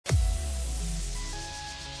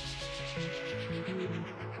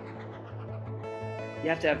you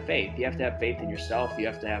have to have faith. You have to have faith in yourself. You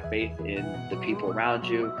have to have faith in the people around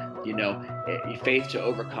you, faith to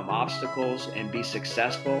overcome obstacles and be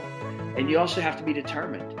successful. And you also have to be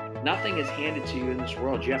determined. Nothing is handed to you in this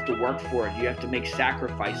world. You have to work for it. You have to make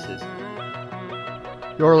sacrifices.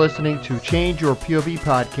 You're listening to Change Your POV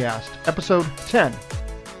Podcast, Episode 10.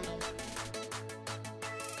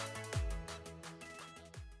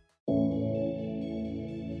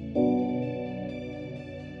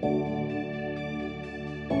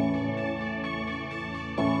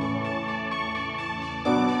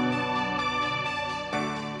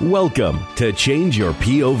 Welcome to Change Your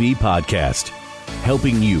POV Podcast,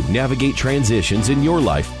 helping you navigate transitions in your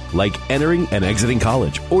life like entering and exiting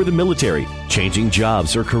college or the military, changing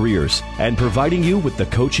jobs or careers, and providing you with the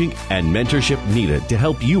coaching and mentorship needed to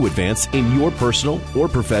help you advance in your personal or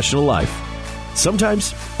professional life.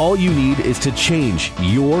 Sometimes all you need is to change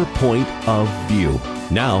your point of view.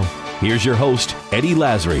 Now, here's your host, Eddie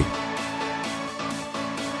Lazary.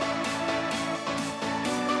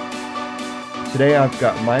 Today I've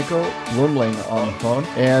got Michael Lumling on the phone,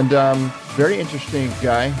 and very interesting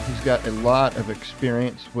guy. He's got a lot of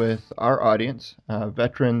experience with our audience,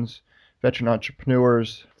 veteran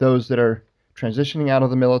entrepreneurs, those that are transitioning out of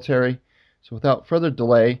the military. So without further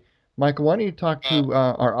delay, Michael, why don't you talk to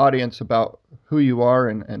our audience about who you are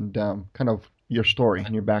and kind of your story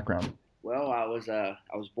and your background? Well, I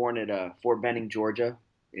was born at Fort Benning, Georgia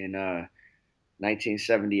in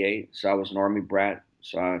 1978, so I was an Army brat.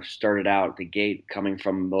 So I started out the gate coming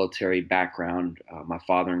from a military background. My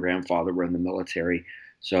father and grandfather were in the military.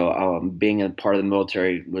 So being a part of the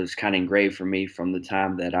military was kind of engraved for me from the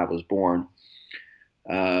time that I was born.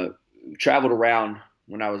 Traveled around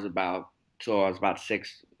when I was about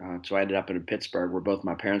 6. So I ended up in Pittsburgh, where both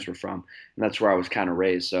my parents were from. And that's where I was kind of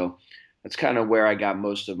raised. So that's kind of where I got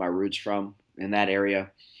most of my roots from, in that area.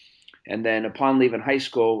 And then upon leaving high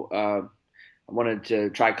school, I wanted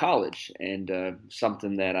to try college, and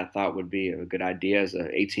something that I thought would be a good idea as an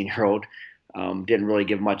 18-year-old. Didn't really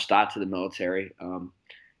give much thought to the military.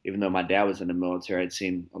 Even though my dad was in the military, I'd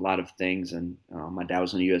seen a lot of things, and my dad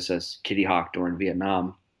was in the USS Kitty Hawk during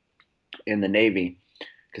Vietnam in the Navy,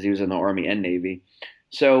 because he was in the Army and Navy.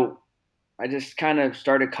 So I just kind of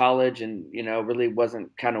started college, and really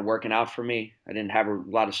wasn't kind of working out for me. I didn't have a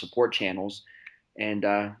lot of support channels, and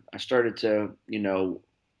I started to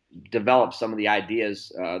develop some of the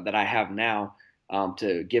ideas that I have now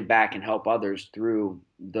to give back and help others through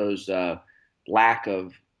those lack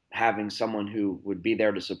of having someone who would be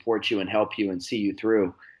there to support you and help you and see you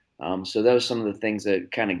through. So those are some of the things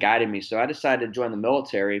that kind of guided me. So I decided to join the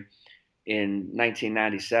military in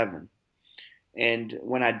 1997. And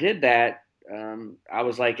when I did that, I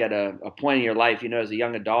was like at a point in your life, as a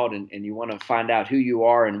young adult, and you want to find out who you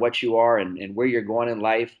are and what you are and where you're going in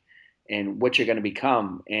life and what you're going to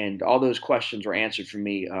become. And all those questions were answered for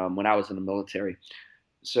me when I was in the military.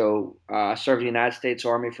 So I served the United States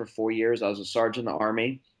Army for 4 years. I was a sergeant in the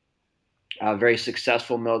Army. A very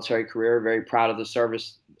successful military career, very proud of the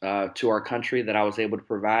service to our country that I was able to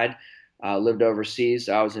provide. Lived overseas.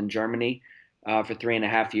 I was in Germany for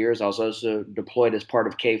 3.5 years. I was also deployed as part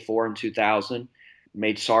of K4 in 2000.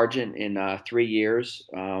 Made sergeant in 3 years,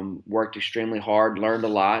 worked extremely hard, learned a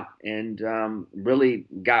lot, and really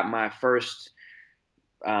got my first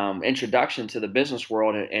introduction to the business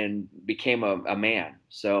world and became a man.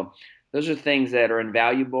 So those are things that are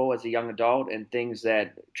invaluable as a young adult, and things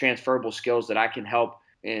that transferable skills that I can help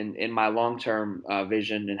in my long-term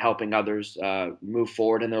vision and helping others move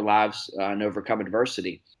forward in their lives and overcome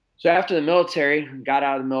adversity. So after the military, got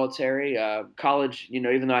out of the military, college,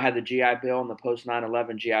 even though I had the GI Bill and the post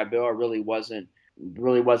 9/11 GI Bill, it really wasn't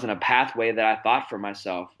a pathway that I thought for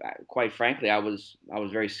myself. Quite frankly, I was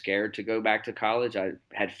very scared to go back to college. I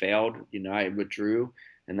had failed, I withdrew,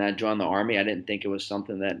 and then I joined the Army. I didn't think it was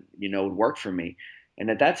something that, would work for me.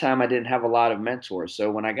 And at that time, I didn't have a lot of mentors.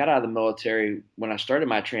 So when I got out of the military, when I started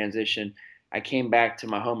my transition, I came back to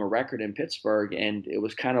my home of record in Pittsburgh, and it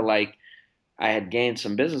was kind of like I had gained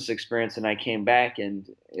some business experience, and I came back, and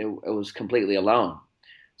it was completely alone.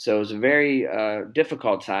 So it was a very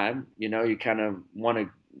difficult time. You kind of want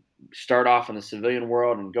to start off in the civilian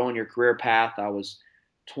world and go in your career path. I was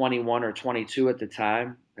 21 or 22 at the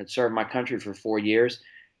time. I'd served my country for 4 years,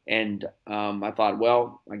 and I thought,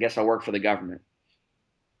 well, I guess I'll work for the government.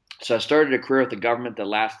 So I started a career with the government that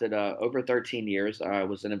lasted over 13 years. I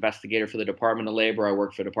was an investigator for the Department of Labor. I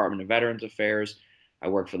worked for the Department of Veterans Affairs. I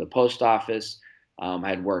worked for the post office. I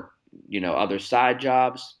had worked, other side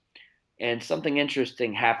jobs. And something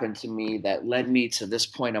interesting happened to me that led me to this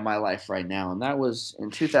point in my life right now. And that was in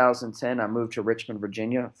 2010, I moved to Richmond,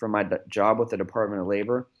 Virginia for my job with the Department of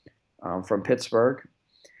Labor. from Pittsburgh.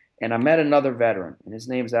 And I met another veteran, and his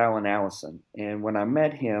name's Alan Allison. And when I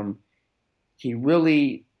met him, he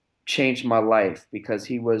really changed my life because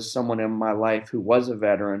he was someone in my life who was a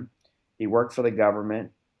veteran. He worked for the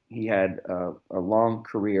government. He had a long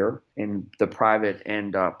career in the private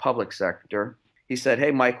and public sector. He said,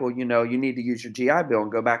 "Hey, Michael, you need to use your GI Bill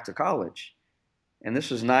and go back to college." And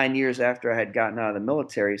this was 9 years after I had gotten out of the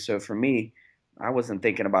military. So for me, I wasn't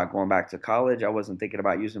thinking about going back to college. I wasn't thinking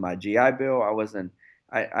about using my GI Bill.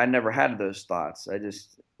 I never had those thoughts.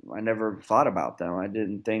 I never thought about them. I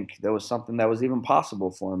didn't think there was something that was even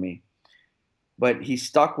possible for me. But he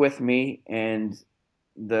stuck with me, and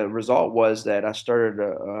the result was that I started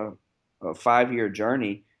a 5 year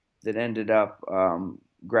journey that ended up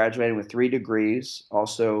graduating with 3 degrees,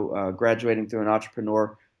 also graduating through an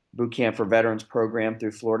entrepreneur boot camp for veterans program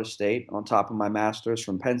through Florida State on top of my master's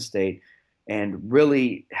from Penn State, and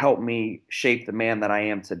really helped me shape the man that I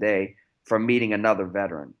am today from meeting another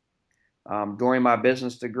veteran. During my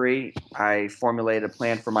business degree, I formulated a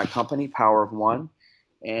plan for my company, Power of One.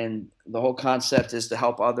 And the whole concept is to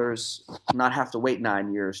help others not have to wait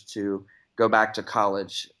 9 years to go back to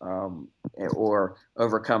college or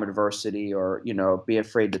overcome adversity or, be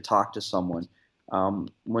afraid to talk to someone.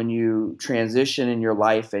 When you transition in your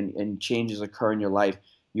life and changes occur in your life,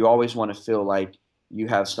 you always want to feel like you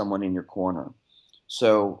have someone in your corner.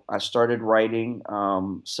 So I started writing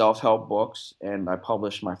self-help books, and I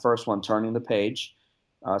published my first one, Turning the Page,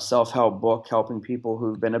 a self-help book helping people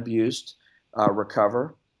who've been abused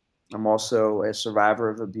recover. I'm also a survivor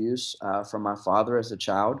of abuse from my father as a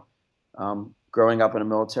child. Growing up in a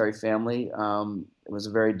military family, it was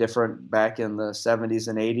very different back in the 70s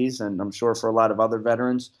and 80s, and I'm sure for a lot of other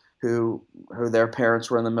veterans who their parents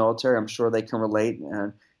were in the military, I'm sure they can relate.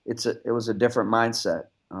 And it was a different mindset.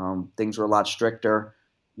 Things were a lot stricter.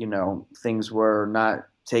 Things were not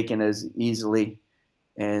taken as easily,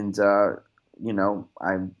 and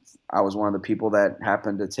I was one of the people that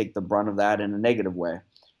happened to take the brunt of that in a negative way.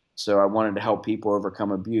 So I wanted to help people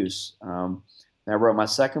overcome abuse. And I wrote my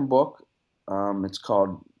second book. It's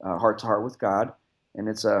called Heart to Heart with God, and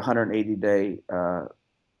it's a 180-day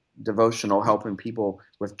devotional helping people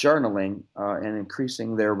with journaling and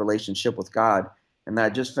increasing their relationship with God. And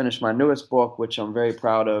I just finished my newest book, which I'm very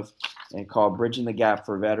proud of, and called Bridging the Gap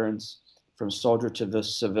for Veterans from Soldier to the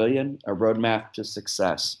Civilian, A Roadmap to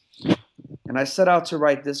Success. And I set out to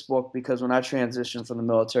write this book because when I transitioned from the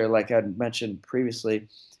military, like I mentioned previously,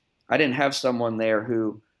 I didn't have someone there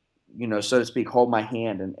who, so to speak, hold my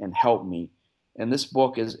hand and help me. And this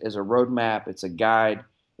book is a roadmap. It's a guide.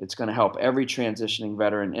 It's going to help every transitioning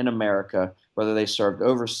veteran in America, whether they served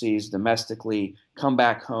overseas, domestically, come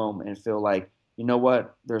back home and feel like, you know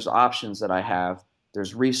what, there's options that I have,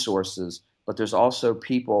 there's resources, but there's also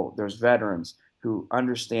people, there's veterans who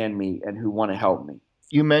understand me and who want to help me.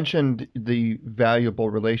 You mentioned the valuable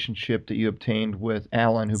relationship that you obtained with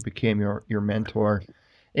Alan, who became your mentor.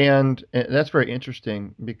 And that's very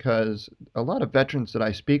interesting because a lot of veterans that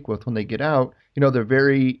I speak with when they get out, they're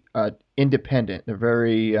very independent. They're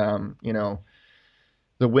very,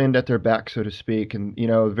 the wind at their back, so to speak, and,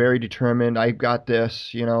 very determined. I've got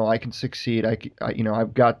this, I can succeed.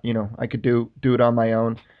 I've got, I could do it on my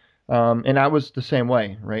own. And I was the same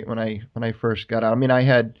way, right? When I first got out, I mean, I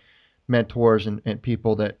had mentors and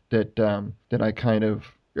people that I kind of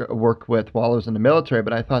worked with while I was in the military,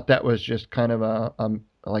 but I thought that was just kind of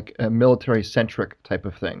like a military centric type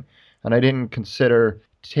of thing. And I didn't consider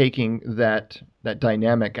taking that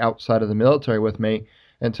dynamic outside of the military with me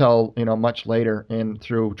until, much later, and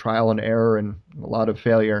through trial and error and a lot of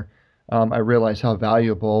failure, I realized how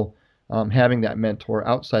valuable having that mentor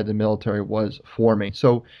outside the military was for me.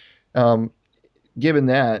 So given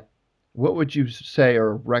that, what would you say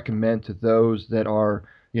or recommend to those that are,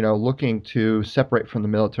 looking to separate from the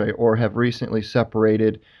military or have recently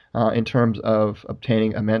separated in terms of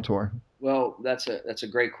obtaining a mentor? Well, that's a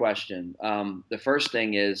great question. The first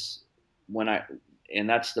thing is and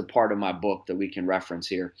that's the part of my book that we can reference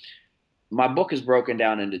here. My book is broken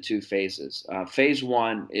down into two phases. Phase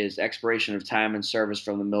one is expiration of time and service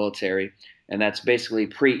from the military, and that's basically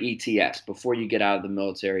pre-ETS, before you get out of the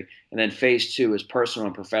military. And then phase two is personal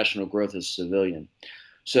and professional growth as a civilian.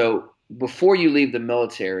 So before you leave the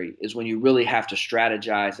military is when you really have to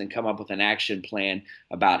strategize and come up with an action plan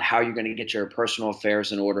about how you're going to get your personal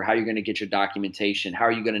affairs in order, how you're going to get your documentation, how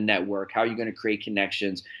are you going to network, how are you going to create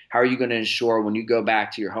connections, how are you going to ensure when you go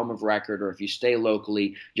back to your home of record or if you stay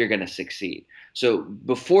locally, you're going to succeed. So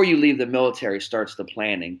before you leave the military starts the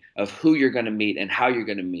planning of who you're going to meet and how you're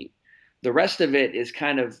going to meet. The rest of it is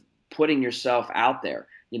kind of putting yourself out there.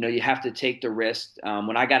 You have to take the risk.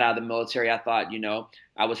 When I got out of the military, I thought,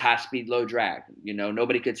 I was high speed, low drag.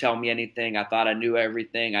 Nobody could tell me anything. I thought I knew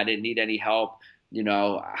everything. I didn't need any help.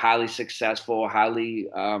 Highly successful, highly,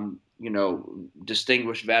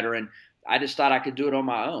 distinguished veteran. I just thought I could do it on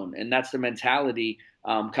my own. And that's the mentality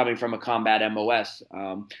coming from a combat MOS.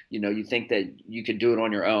 You think that you could do it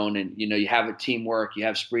on your own, and, you have a teamwork, you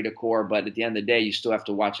have esprit de corps, but at the end of the day, you still have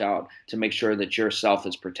to watch out to make sure that yourself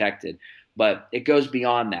is protected. But it goes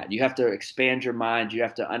beyond that. You have to expand your mind. You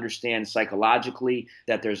have to understand psychologically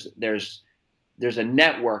that there's a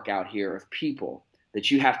network out here of people that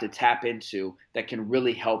you have to tap into that can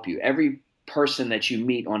really help you. Every person that you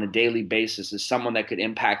meet on a daily basis is someone that could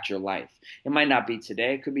impact your life. It might not be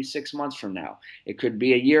today. It could be 6 months from now. It could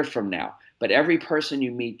be a year from now. But every person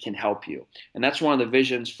you meet can help you. And that's one of the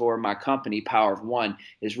visions for my company, Power of One,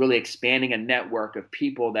 is really expanding a network of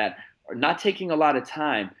people that are not taking a lot of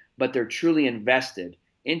time, but they're truly invested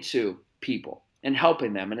into people and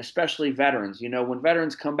helping them, and especially veterans. When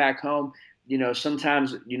veterans come back home,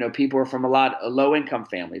 sometimes, people are from a lot of low-income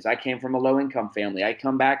families. I came from a low-income family. I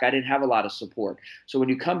come back, I didn't have a lot of support. So when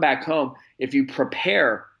you come back home, if you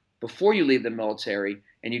prepare before you leave the military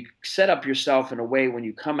and you set up yourself in a way when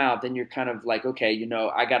you come out, then you're kind of like, okay,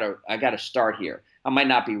 I gotta start here. I might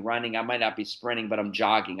not be running, I might not be sprinting, but I'm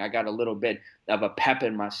jogging. I got a little bit of a pep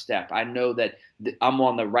in my step. I know that I'm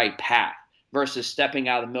on the right path. Versus stepping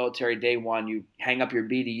out of the military day one, you hang up your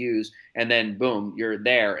BDUs, and then boom, you're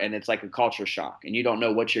there, and it's like a culture shock, and you don't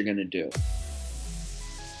know what you're going to do.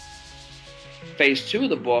 Phase 2 of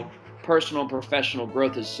the book, Personal and Professional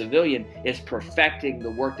Growth as a Civilian, is perfecting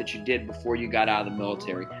the work that you did before you got out of the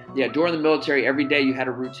military. Yeah, during the military, every day you had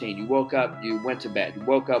a routine. You woke up, you went to bed. You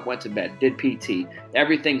woke up, went to bed, did PT.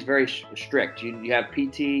 Everything's very strict. You have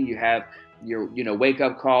PT, you have your wake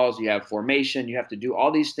up calls, you have formation, you have to do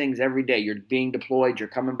all these things every day. You're being deployed, you're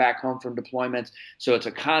coming back home from deployments. So it's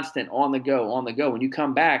a constant on the go. When you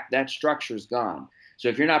come back, that structure's gone. So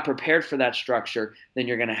if you're not prepared for that structure, then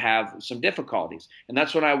you're going to have some difficulties. And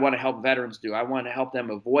that's what I want to help veterans do. I want to help them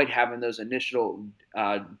avoid having those initial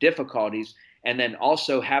difficulties, and then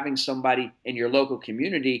also having somebody in your local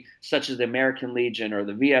community, such as the American Legion or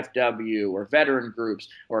the VFW or veteran groups,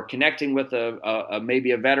 or connecting with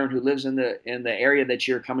maybe a veteran who lives in the area that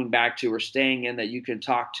you're coming back to or staying in, that you can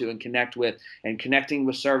talk to and connect with, and connecting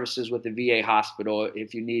with services with the VA hospital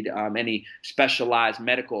if you need any specialized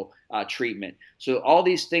medical treatment. So all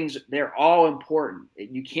these things, they're all important.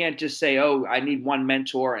 You can't just say, oh, I need one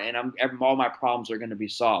mentor and all my problems are going to be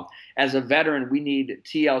solved. As a veteran, we need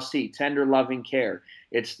TLC, tender loving care.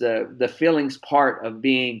 It's the feelings part of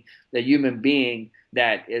being the human being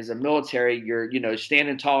that is a military. You're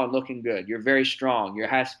standing tall and looking good. You're very strong. You're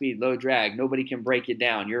high speed, low drag. Nobody can break you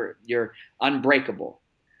down. You're unbreakable.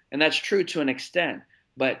 And that's true to an extent,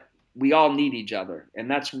 but we all need each other. And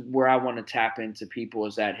that's where I want to tap into people,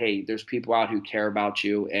 is that, hey, there's people out who care about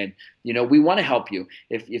you, and, we want to help you.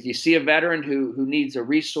 If you see a veteran who needs a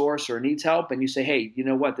resource or needs help, and you say, hey, you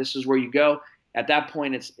know what, this is where you go, at that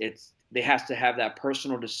point, they have to have that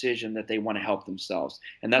personal decision that they want to help themselves.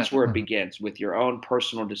 And that's where it begins, with your own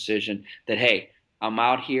personal decision that, hey, I'm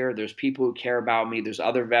out here. There's people who care about me. There's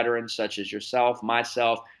other veterans such as yourself,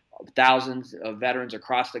 myself, thousands of veterans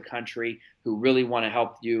across the country who really want to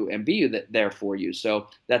help you and be there for you. So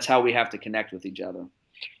that's how we have to connect with each other.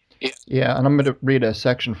 Yeah, and I'm going to read a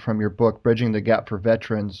section from your book, Bridging the Gap for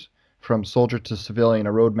Veterans, From Soldier to Civilian,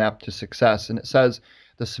 A Roadmap to Success. And it says,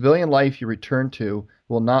 the civilian life you return to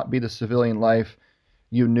will not be the civilian life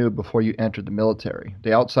you knew before you entered the military.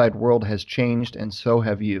 The outside world has changed, and so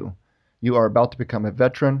have you. You are about to become a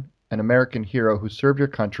veteran, an American hero who served your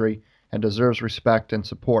country and deserves respect and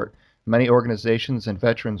support. Many organizations and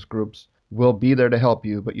veterans groups will be there to help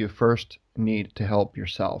you, but you first need to help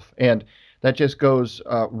yourself. And that just goes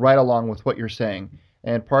right along with what you're saying.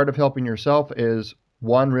 And part of helping yourself is,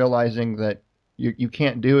 one, realizing that you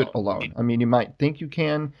can't do it alone. I mean, you might think you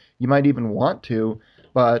can, you might even want to,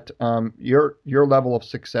 but your level of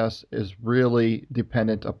success is really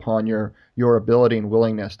dependent upon your ability and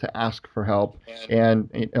willingness to ask for help and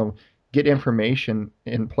get information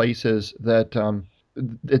in places that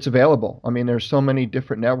it's available. I mean, there's so many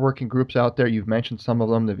different networking groups out there. You've mentioned some of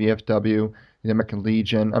them, the VFW, the American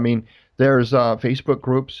Legion. I mean, there's Facebook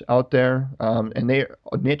groups out there, and they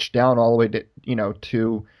niche down all the way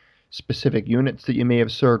to specific units that you may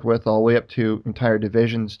have served with, all the way up to entire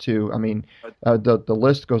divisions. The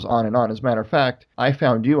list goes on and on. As a matter of fact, I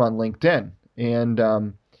found you on LinkedIn, and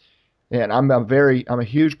I'm a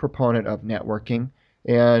huge proponent of networking.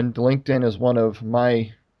 And LinkedIn is one of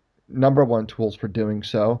my number one tools for doing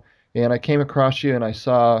so. And I came across you, and I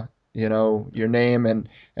saw your name, and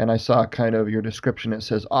I saw kind of your description. It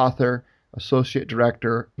says author, associate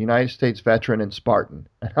director, United States veteran, and Spartan.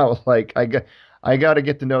 And I was like, I got to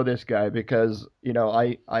get to know this guy because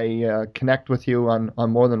I connect with you on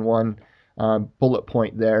more than one bullet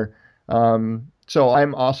point there. So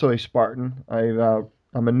I'm also a Spartan.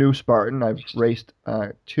 I'm a new Spartan. I've raced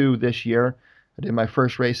two this year. I did my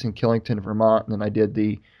first race in Killington, Vermont, and then I did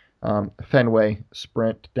the Fenway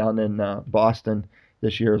Sprint down in Boston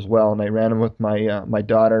this year as well. And I ran them with my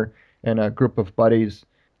daughter and a group of buddies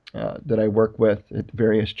that I work with at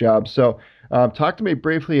various jobs. So, talk to me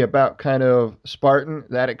briefly about kind of Spartan,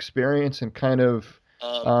 that experience, and kind of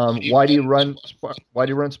why do you run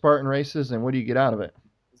Spartan races, and what do you get out of it?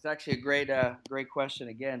 It's actually a great question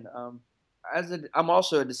again. I'm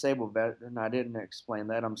also a disabled veteran. I didn't explain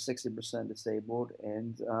that. I'm 60% disabled,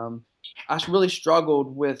 and I really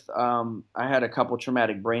struggled with. I had a couple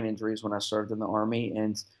traumatic brain injuries when I served in the army,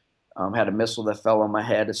 and had a missile that fell on my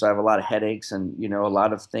head, so I have a lot of headaches and a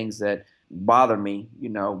lot of things that bother me.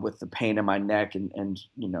 With the pain in my neck and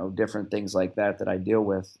different things like that I deal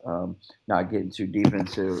with. Not getting too deep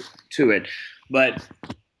into it, but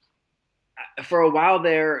for a while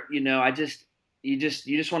there, you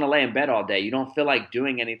just want to lay in bed all day. You don't feel like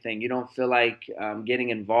doing anything. You don't feel like getting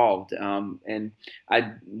involved. And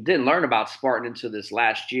I didn't learn about Spartan until this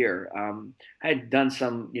last year. I had done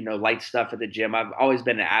some light stuff at the gym. I've always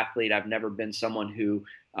been an athlete. I've never been someone who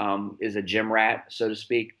is a gym rat, so to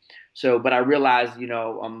speak. So, but I realized,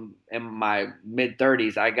 I'm in my mid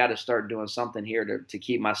 30s. I got to start doing something here to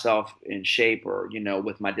keep myself in shape, or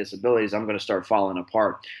with my disabilities, I'm going to start falling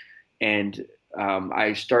apart. And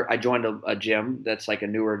I joined a gym that's like a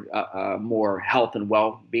newer, more health and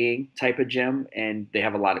well-being type of gym, and they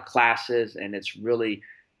have a lot of classes, and it's really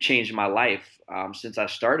changed my life since I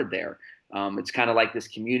started there. It's kind of like this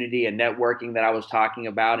community and networking that I was talking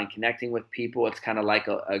about, and connecting with people. It's kind of like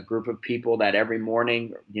a group of people that every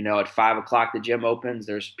morning, at 5 o'clock the gym opens.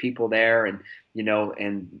 There's people there, and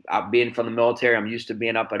being from the military, I'm used to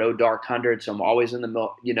being up at dark 100, so I'm always in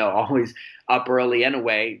the always up early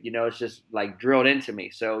anyway. It's just like drilled into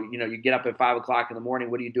me. So you get up at 5 o'clock in the morning.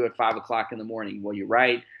 What do you do at 5 o'clock in the morning? Well, you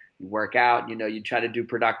write, you work out, you try to do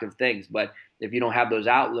productive things. But if you don't have those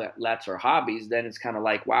outlets or hobbies, then it's kind of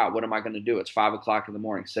like, wow, what am I going to do? It's 5 o'clock in the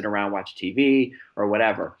morning, sit around, watch TV or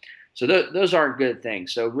whatever. So those aren't good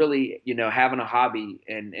things. So really, having a hobby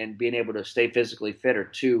and being able to stay physically fit are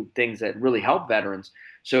two things that really help veterans.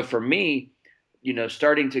 So for me,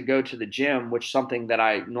 starting to go to the gym, which something that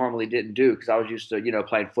I normally didn't do because I was used to,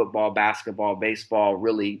 playing football, basketball, baseball,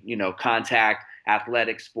 really, contact,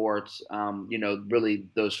 athletic sports, really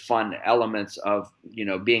those fun elements of,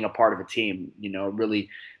 being a part of a team, really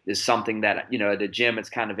is something that, at the gym, it's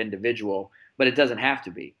kind of individual, but it doesn't have to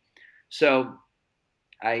be. So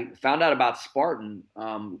I found out about Spartan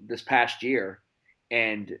this past year,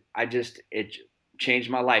 and it changed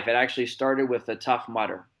my life. It actually started with a Tough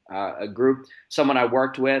Mudder, a group, someone I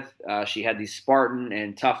worked with. She had these Spartan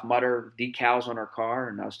and Tough Mudder decals on her car,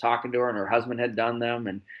 and I was talking to her, and her husband had done them,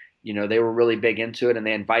 and they were really big into it, and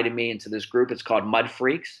they invited me into this group. It's called Mud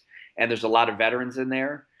Freaks, and there's a lot of veterans in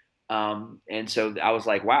there. And so I was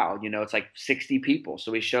like, wow, it's like 60 people.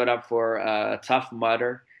 So we showed up for a Tough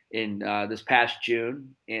Mudder in this past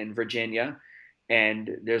June in Virginia,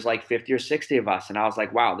 and there's like 50 or 60 of us, and I was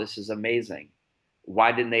like, wow, this is amazing.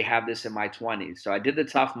 Why didn't they have this in my 20s? So I did the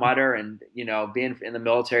Tough Mudder, and being in the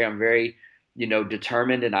military, I'm very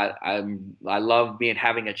determined, and I love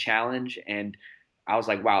having a challenge, and I was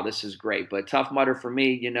like, wow, this is great. But Tough Mudder for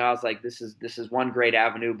me, I was like, this is one great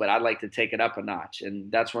avenue, but I'd like to take it up a notch.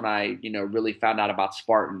 And that's when I really found out about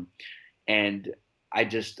Spartan. And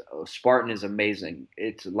Spartan is amazing.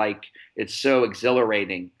 It's so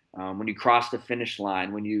exhilarating when you cross the finish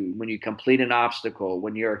line, when you complete an obstacle,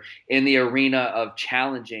 when you're in the arena of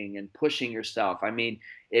challenging and pushing yourself. I mean,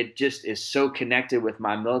 it just is so connected with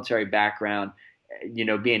my military background,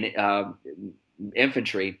 being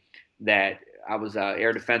infantry, that I was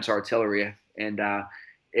air defense artillery, and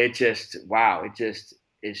it's just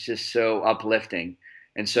so uplifting.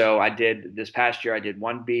 And so this past year, I did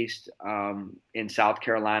one beast in South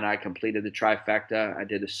Carolina. I completed the trifecta. I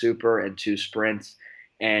did a super and two sprints.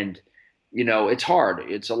 And, it's hard.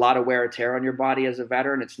 It's a lot of wear and tear on your body as a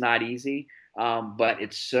veteran. It's not easy, but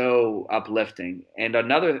it's so uplifting. And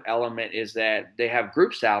another element is that they have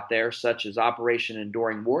groups out there, such as Operation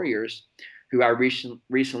Enduring Warriors, who I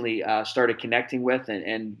recently started connecting with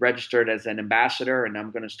and registered as an ambassador. And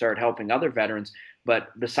I'm going to start helping other veterans. But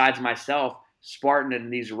besides myself, Spartan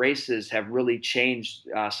and these races have really changed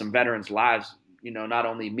some veterans' lives, not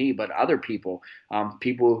only me, but other people,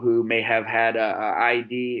 people who may have had a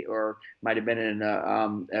ID or might have been in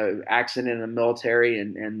a accident in the military,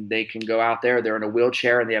 and they can go out there, they're in a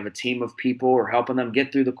wheelchair, and they have a team of people who are helping them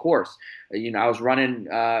get through the course. I was running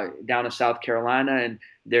down to South Carolina, and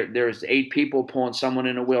there's 8 people pulling someone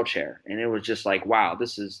in a wheelchair, and it was just like, wow,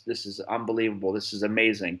 this is unbelievable. This is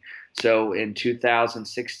amazing. So in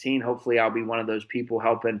 2016, hopefully I'll be one of those people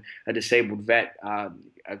helping a disabled vet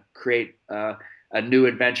create a new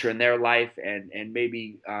adventure in their life, and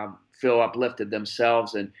maybe feel uplifted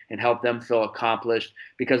themselves, and help them feel accomplished.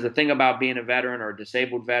 Because the thing about being a veteran or a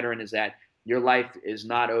disabled veteran is that your life is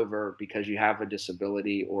not over because you have a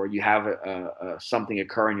disability or you have something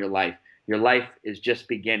occur in your life. Your life is just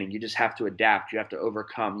beginning. You just have to adapt. You have to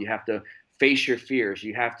overcome. You have to face your fears.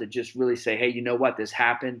 You have to just really say, hey, you know what? This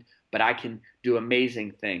happened, but I can do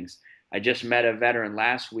amazing things. I just met a veteran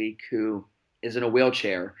last week who is in a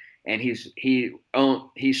wheelchair, and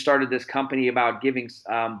he started this company about giving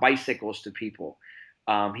bicycles to people.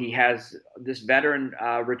 He has this veteran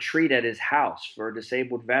retreat at his house for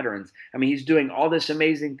disabled veterans. I mean, he's doing all this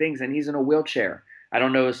amazing things, and he's in a wheelchair. I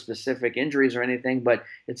don't know his specific injuries or anything, but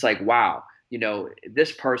it's like, wow,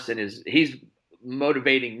 this person he's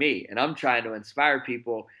motivating me, and I'm trying to inspire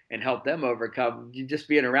people and help them overcome. Just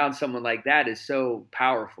being around someone like that is so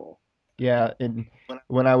powerful. Yeah, and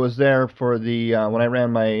when I was there for the when I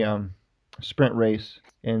ran my sprint race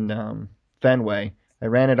in Fenway, I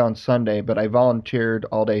ran it on Sunday, but I volunteered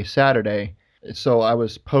all day Saturday, so I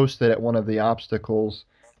was posted at one of the obstacles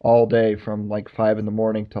all day from like 5 in the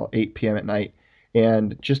morning till 8 p.m. at night,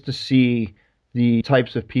 and just to see the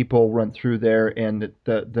types of people run through there and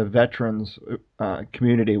the veterans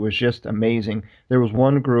community was just amazing. There was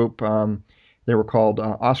one group. They were called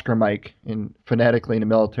Oscar Mike, phonetically in the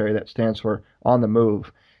military, that stands for On the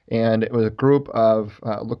Move. And it was a group of,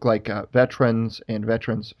 looked like veterans and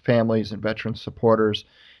veterans' families and veterans' supporters.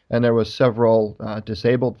 And there was several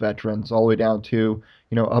disabled veterans, all the way down to,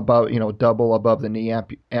 above, double above the knee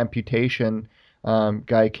amputation.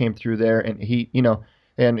 Guy came through there, and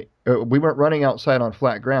and we weren't running outside on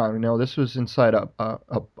flat ground. This was inside a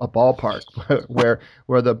ballpark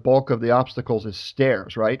where the bulk of the obstacles is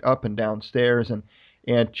stairs, right, up and down stairs,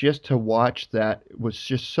 and just to watch that was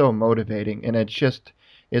just so motivating. And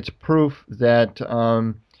it's proof that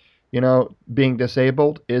being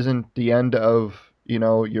disabled isn't the end of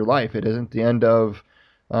your life. It isn't the end of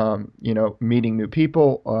meeting new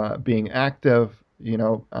people, being active,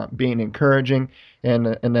 being encouraging. And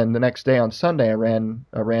then the next day on Sunday, I ran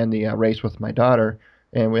the race with my daughter,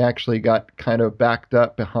 and we actually got kind of backed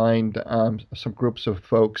up behind some groups of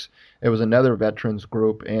folks. It was another veterans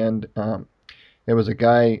group, and it was a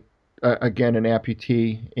guy, again, an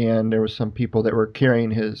amputee, and there was some people that were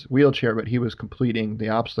carrying his wheelchair, but he was completing the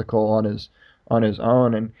obstacle on his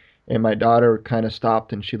own. And my daughter kind of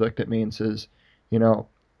stopped, and she looked at me and says,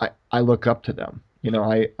 I look up to them.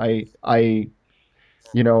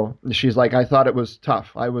 She's like, I thought it was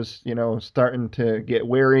tough. I was, starting to get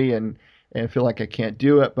weary and feel like I can't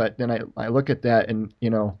do it. But then I look at that, and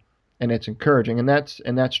it's encouraging, and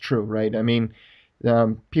that's true, right? I mean,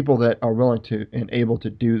 people that are willing to and able to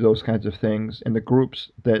do those kinds of things, and the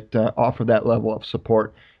groups that offer that level of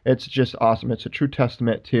support, it's just awesome. It's a true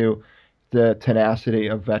testament to the tenacity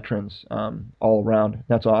of veterans all around.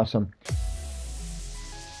 That's awesome.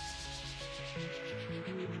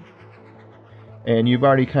 And you've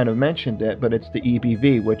already kind of mentioned it, but it's the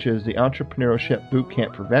EBV, which is the Entrepreneurship Boot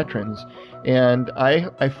Camp for Veterans. And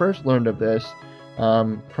I first learned of this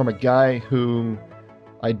from a guy who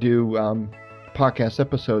I do podcast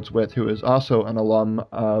episodes with, who is also an alum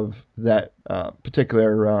of that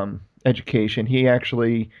particular education. He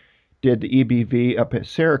actually did the EBV up at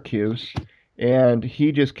Syracuse, and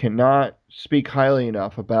he just cannot speak highly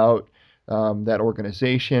enough about that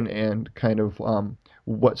organization and kind of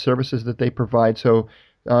what services that they provide. So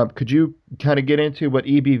could you kind of get into what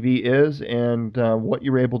EBV is and what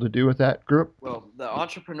you were able to do with that group? Well, the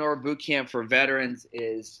Entrepreneur Bootcamp for Veterans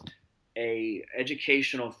is a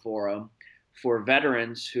educational forum for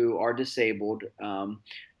veterans who are disabled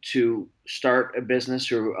to start a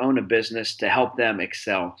business or own a business to help them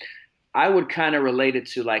excel. I would kind of relate it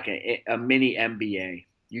to like a mini MBA.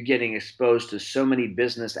 You're getting exposed to so many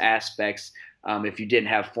business aspects. If you didn't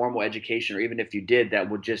have formal education, or even if you did, that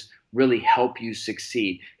would just really help you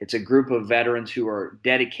succeed. It's a group of veterans who are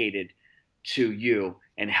dedicated to you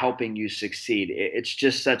and helping you succeed. It's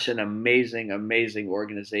just such an amazing, amazing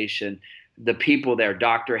organization. The people there,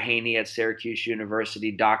 Dr. Haney at Syracuse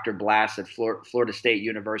University, Dr. Blass at Florida State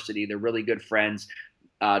University, they're really good friends.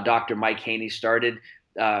 Dr. Mike Haney started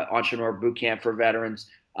Entrepreneur Bootcamp for Veterans.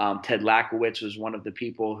 Ted Lakowitz was one of the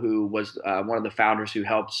people who was one of the founders who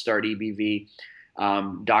helped start EBV.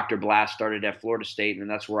 Dr. Blast started at Florida State, and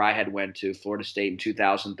that's where I had went to, Florida State, in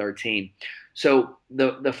 2013. So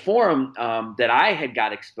the forum that I had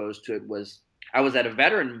got exposed to it was, I was at a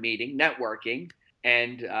veteran meeting, networking,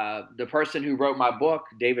 and the person who wrote my book,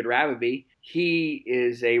 David Rababy, he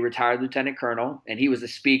is a retired lieutenant colonel, and he was a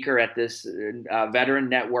speaker at this veteran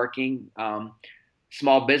networking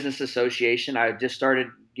small business association. I just started,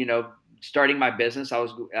 starting my business. I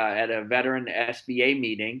was at a veteran SBA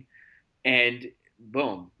meeting, and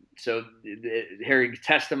boom. So here,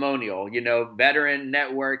 testimonial, veteran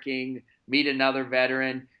networking, meet another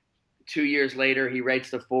veteran. 2 years later, he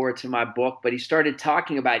writes the foreword to my book, but he started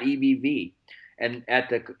talking about EBV and at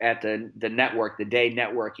the network, the day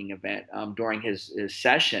networking event during his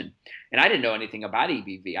session. And I didn't know anything about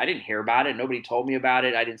EBV. I didn't hear about it. Nobody told me about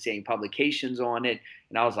it. I didn't see any publications on it.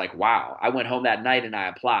 And I was like, wow. I went home that night and I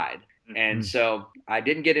applied. And so I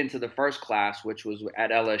didn't get into the first class, which was at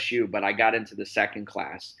LSU, but I got into the second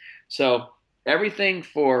class. So everything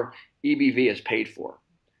for EBV is paid for.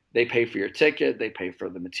 They pay for your ticket. They pay for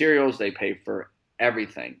the materials. They pay for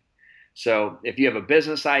everything. So if you have a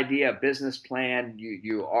business idea, a business plan,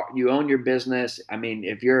 you own your business. I mean,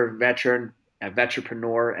 if you're a veteran, a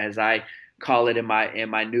veteranpreneur, as I call it in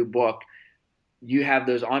my new book, you have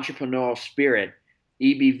those entrepreneurial spirit.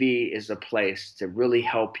 EBV is a place to really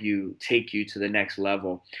help you, take you to the next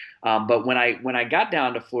level. But when I got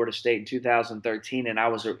down to Florida State in 2013, and I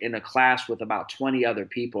was in a class with about 20 other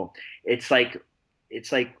people, it's like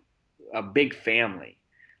a big family.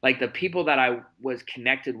 Like the people that I was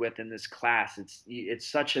connected with in this class, it's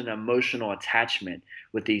such an emotional attachment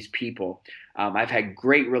with these people. I've had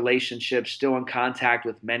great relationships, still in contact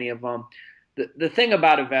with many of them. The thing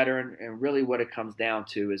about a veteran, and really what it comes down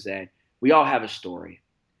to, is that we all have a story.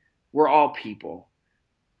 We're all people.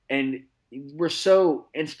 And we're so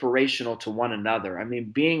inspirational to one another. I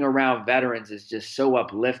mean, being around veterans is just so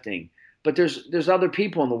uplifting. But there's other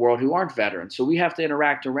people in the world who aren't veterans, so we have to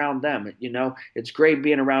interact around them. It's great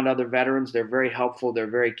being around other veterans. They're very helpful. They're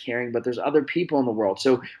very caring. But there's other people in the world,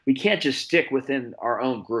 so we can't just stick within our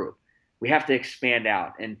own group. We have to expand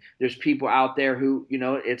out. And there's people out there who,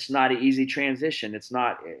 it's not an easy transition.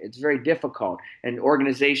 It's very difficult. And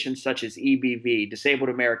organizations such as EBV, Disabled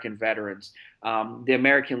American Veterans, the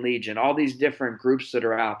American Legion, all these different groups that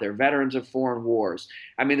are out there, Veterans of Foreign Wars.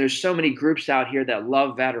 I mean, there's so many groups out here that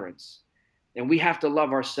love veterans. And we have to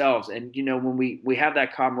love ourselves. And, when we have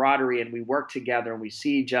that camaraderie and we work together and we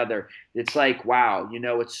see each other, it's like, wow,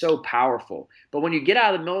 it's so powerful. But when you get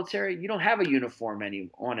out of the military, you don't have a uniform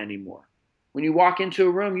on anymore. When you walk into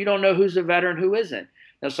a room, you don't know who's a veteran, who isn't.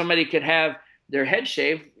 Now, somebody could have their head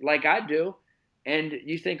shaved like I do, and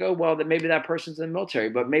you think, oh, well, that maybe that person's in the military,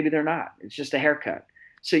 but maybe they're not. It's just a haircut.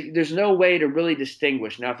 So there's no way to really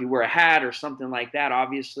distinguish. Now, if you wear a hat or something like that,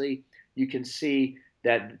 obviously you can see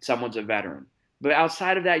that someone's a veteran. But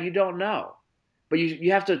outside of that, you don't know. But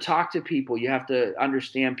you have to talk to people. You have to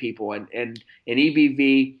understand people. And in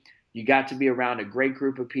EBV, you got to be around a great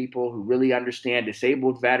group of people who really understand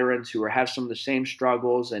disabled veterans who have some of the same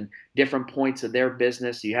struggles and different points of their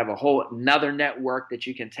business. You have another network that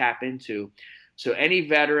you can tap into. So any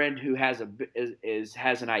veteran who has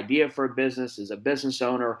an idea for a business, is a business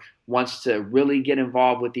owner, wants to really get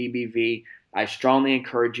involved with EBV, I strongly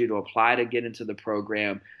encourage you to apply to get into the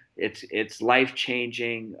program. It's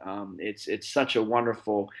life-changing. It's such a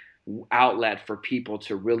wonderful outlet for people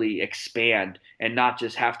to really expand and not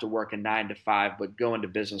just have to work a 9 to 5, but go into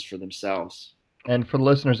business for themselves. And for the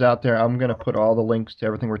listeners out there, I'm going to put all the links to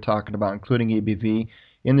everything we're talking about, including EBV,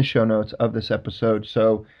 in the show notes of this episode.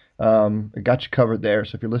 So I got you covered there.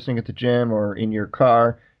 So if you're listening at the gym or in your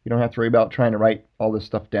car, you don't have to worry about trying to write all this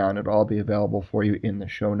stuff down. It'll all be available for you in the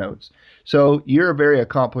show notes. So you're a very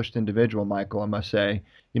accomplished individual, Michael, I must say.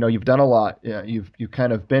 You've done a lot. You've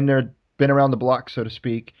kind of been around the block, so to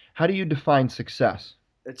speak. How do you define success?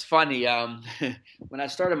 It's funny. When I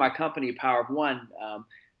started my company, Power of One,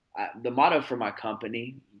 the motto for my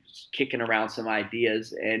company, kicking around some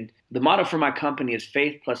ideas, and the motto for my company is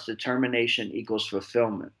faith plus determination equals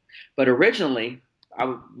fulfillment. But originally,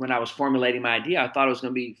 when I was formulating my idea, I thought it was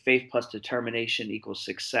going to be faith plus determination equals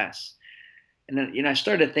success. And then, I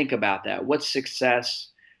started to think about that. What's success?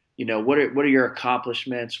 What are your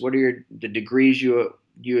accomplishments? What are the degrees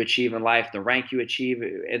you achieve in life, the rank you achieve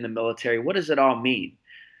in the military? What does it all mean?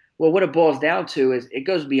 Well, what it boils down to is it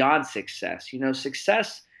goes beyond success.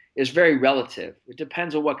 Success is very relative. It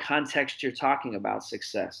depends on what context you're talking about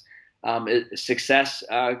success. Success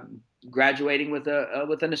graduating with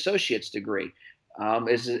an associate's degree.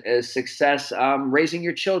 Is success raising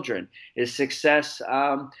your children? Is success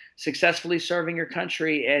successfully serving your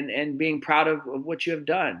country and being proud of what you have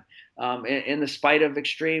done in the spite of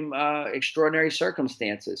extraordinary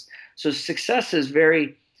circumstances? So success is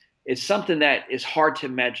it's something that is hard to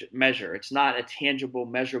measure. It's not a tangible,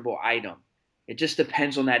 measurable item. It just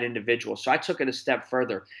depends on that individual. So I took it a step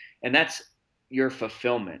further, and that's your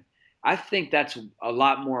fulfillment. I think that's a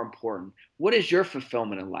lot more important. What is your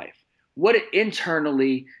fulfillment in life? What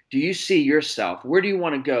internally do you see yourself? Where do you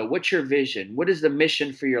want to go? What's your vision? What is the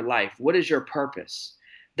mission for your life? What is your purpose?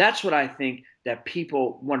 That's what I think that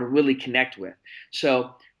people want to really connect with.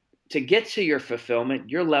 So to get to your fulfillment,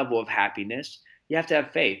 your level of happiness, you have to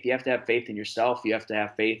have faith. You have to have faith in yourself. You have to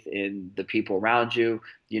have faith in the people around you,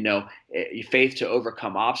 faith to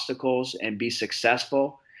overcome obstacles and be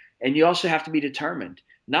successful. And you also have to be determined.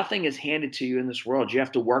 Nothing is handed to you in this world. You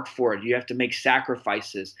have to work for it. You have to make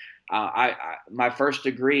sacrifices. My first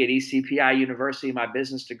degree at ECPI University, my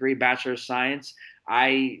business degree, Bachelor of Science,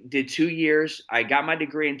 I did 2 years. I got my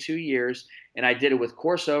degree in 2 years, and I did it with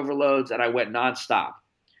course overloads, and I went nonstop.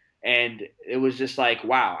 And it was just like,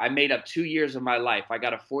 wow, I made up 2 years of my life. I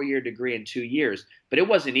got a 4-year degree in 2 years, but it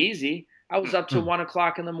wasn't easy. I was up to 1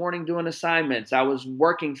 o'clock in the morning doing assignments. I was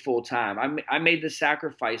working full time. I made the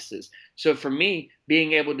sacrifices. So for me,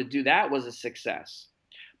 being able to do that was a success.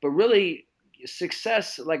 But really,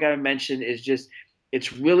 success, like I mentioned,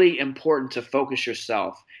 it's really important to focus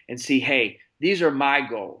yourself and see, hey, these are my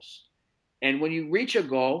goals. And when you reach a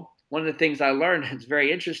goal, one of the things I learned that's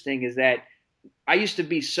very interesting is that I used to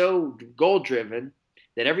be so goal driven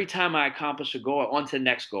that every time I accomplished a goal, on to the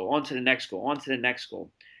next goal, on to the next goal, on to the next goal.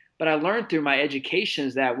 But I learned through my education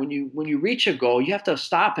is that when you reach a goal, you have to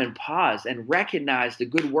stop and pause and recognize the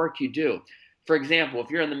good work you do. For example,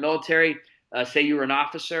 if you're in the military, say you were an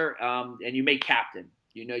officer and you make captain,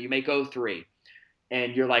 you make O3,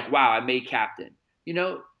 and you're like, wow, I made captain.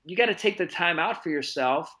 You got to take the time out for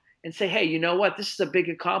yourself and say, hey, you know what? This is a big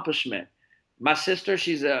accomplishment. My sister,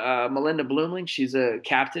 she's Melinda Bloomling. She's a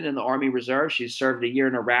captain in the Army Reserve. She's served a year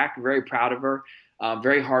in Iraq. Very proud of her.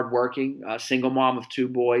 Very hardworking, single mom of 2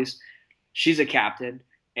 boys. She's a captain,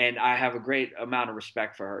 and I have a great amount of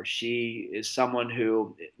respect for her. She is someone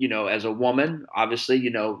who, as a woman, obviously,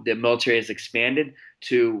 the military has expanded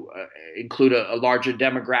to include a larger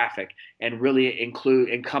demographic and really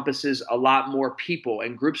encompasses a lot more people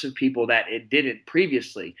and groups of people that it didn't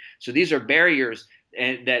previously. So these are barriers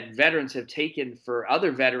and that veterans have taken for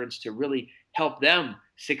other veterans to really help them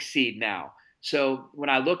succeed now. So when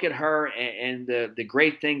I look at her and the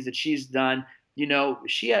great things that she's done,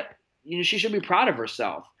 she should be proud of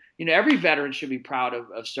herself. Every veteran should be proud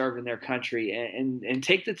of serving their country and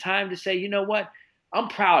take the time to say, you know what, I'm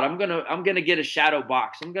proud. I'm gonna get a shadow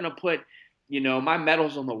box. I'm gonna put, my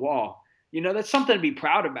medals on the wall. That's something to be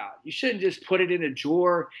proud about. You shouldn't just put it in a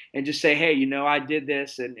drawer and just say, hey, I did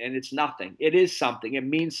this and it's nothing. It is something. It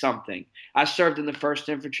means something. I served in the 1st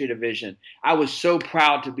Infantry Division. I was so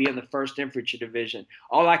proud to be in the 1st Infantry Division.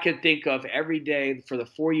 All I could think of every day for the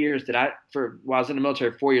 4 years I was in the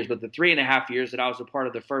military 4 years, but the 3.5 years that I was a part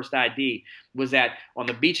of the 1st ID was that on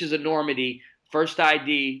the beaches of Normandy, 1st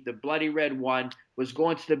ID, the bloody red one, was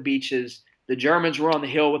going to the beaches. The Germans were on the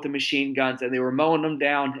hill with the machine guns, and they were mowing them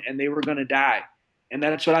down, and they were going to die. And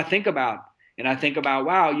that's what I think about. And I think about,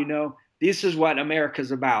 wow, this is what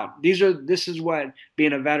America's about. This is what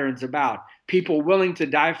being a veteran's about. People willing to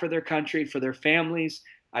die for their country, for their families.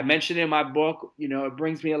 I mentioned in my book, it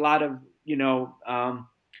brings me a lot of,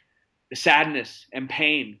 sadness and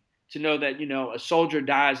pain to know that, a soldier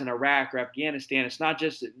dies in Iraq or Afghanistan. It's not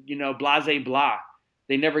just, blase blah.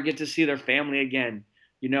 They never get to see their family again.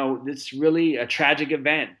 It's really a tragic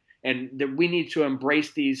event, and that we need to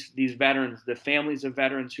embrace these veterans, the families of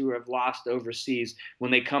veterans who have lost overseas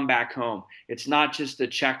when they come back home. It's not just a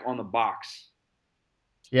check on the box.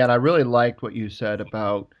 Yeah, and I really liked what you said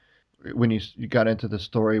about when you got into the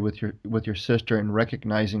story with your sister and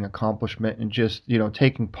recognizing accomplishment and just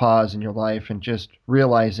taking pause in your life and just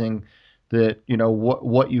realizing that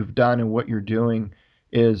what you've done and what you're doing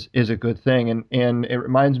is a good thing, and it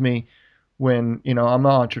reminds me. When I'm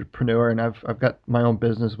an entrepreneur and I've got my own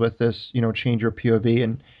business with this change your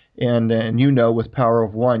POV and with Power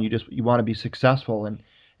of One you want to be successful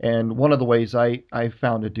and one of the ways I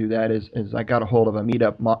found to do that is I got a hold of a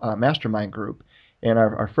meetup mastermind group, and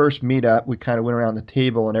our first meetup we kind of went around the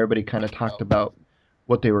table and everybody kind of talked about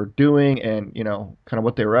what they were doing and kind of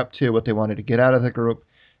what they were up to, what they wanted to get out of the group,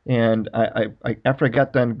 and I after I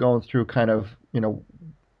got done going through kind of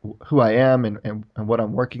who I am and what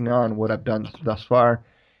I'm working on, what I've done thus far.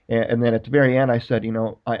 And then at the very end, I said,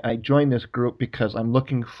 I joined this group because I'm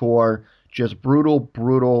looking for just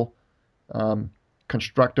brutal um,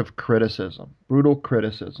 constructive criticism, brutal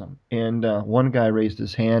criticism. And one guy raised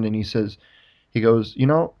his hand and he goes,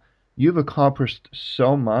 you've accomplished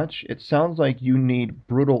so much. It sounds like you need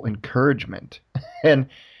brutal encouragement. and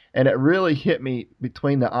and it really hit me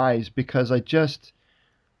between the eyes because I just,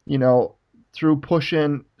 you know, through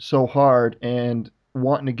pushing so hard and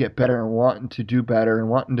wanting to get better and wanting to do better and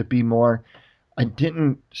wanting to be more, I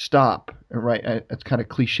didn't stop. Right? It's kind of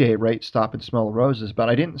cliche, right? Stop and smell the roses, but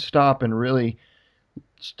I didn't stop and really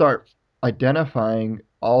start identifying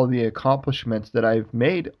all the accomplishments that I've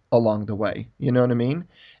made along the way. You know what I mean?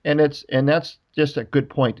 And that's just a good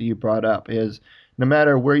point that you brought up is no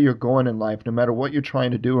matter where you're going in life, no matter what you're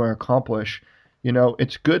trying to do or accomplish,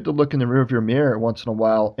 it's good to look in the rearview mirror once in a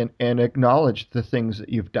while and acknowledge the things that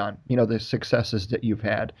you've done, the successes that you've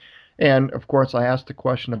had. And of course, I asked the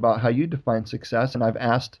question about how you define success, and I've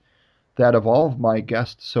asked that of all of my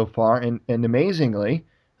guests so far. And amazingly,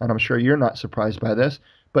 and I'm sure you're not surprised by this,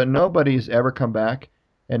 but nobody's ever come back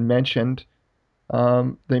and mentioned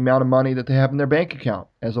the amount of money that they have in their bank account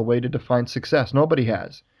as a way to define success. Nobody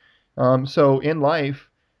has. So in life,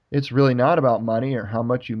 it's really not about money or how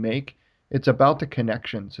much you make. It's about the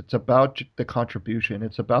connections. It's about the contribution.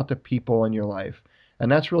 It's about the people in your life. And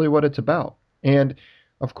that's really what it's about. And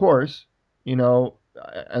of course,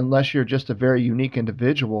 unless you're just a very unique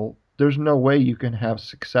individual, there's no way you can have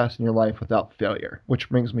success in your life without failure, which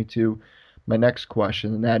brings me to my next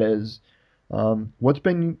question, and that is, what's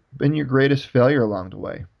been your greatest failure along the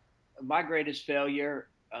way? My greatest failure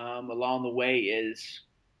along the way is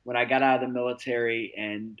when I got out of the military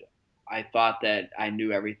and I thought that I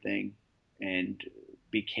knew everything and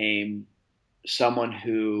became someone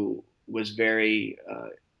who was very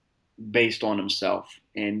based on himself.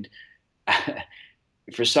 And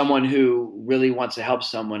for someone who really wants to help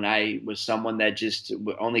someone, I was someone that just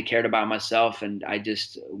only cared about myself, and I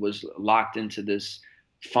just was locked into this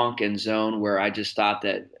funk and zone where I just thought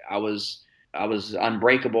that I was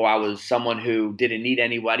unbreakable. I was someone who didn't need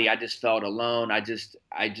anybody. I just felt alone. I just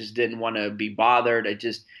didn't want to be bothered.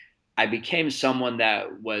 I became someone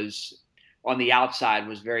that was on the outside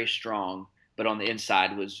was very strong, but on the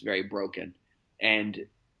inside was very broken. And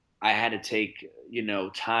I had to take,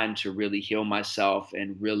 time to really heal myself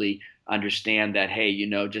and really understand that, hey,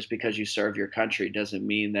 just because you serve your country doesn't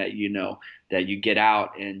mean that, that you get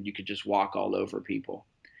out and you could just walk all over people.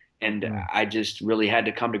 And I just really had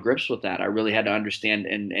to come to grips with that. I really had to understand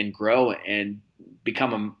and grow and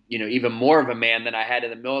become even more of a man than I had in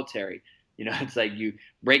the military. It's like you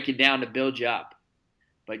break you down to build you up.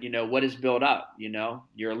 But what is built up?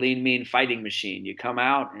 You're a lean, mean fighting machine. You come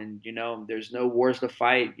out and there's no wars to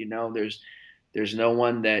fight. There's no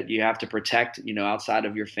one that you have to protect. Outside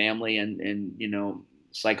of your family and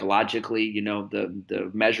psychologically.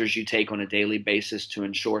 The measures you take on a daily basis to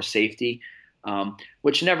ensure safety,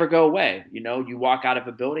 which never go away. You walk out of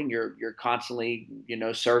a building, you're constantly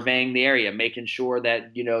surveying the area, making sure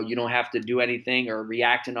that you don't have to do anything or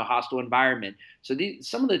react in a hostile environment. So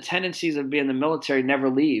some of the tendencies of being in the military never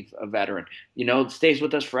leave a veteran. It stays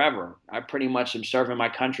with us forever. I pretty much am serving my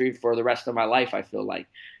country for the rest of my life. I feel like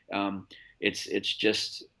it's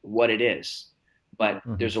just what it is. But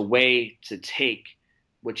there's a way to take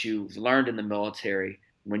what you've learned in the military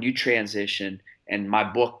when you transition. And my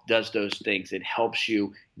book does those things. It helps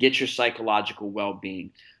you get your psychological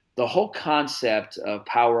well-being. The whole concept of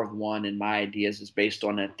Power of One and my ideas is based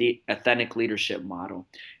on an authentic leadership model.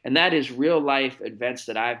 And that is real life events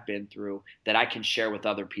that I've been through that I can share with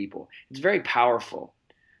other people. It's very powerful.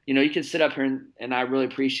 You can sit up here and I really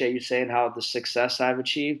appreciate you saying how the success I've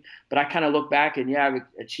achieved, but I kind of look back and I've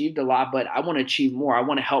achieved a lot, but I want to achieve more. I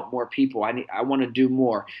want to help more people. I want to do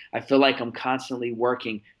more. I feel like I'm constantly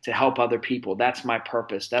working to help other people. That's my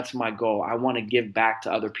purpose. That's my goal. I want to give back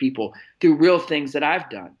to other people through real things that I've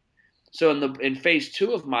done. So in phase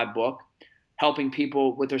 2 of my book, helping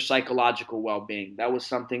people with their psychological well-being, that was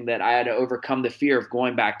something that I had to overcome the fear of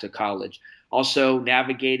going back to college. Also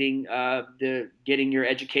navigating getting your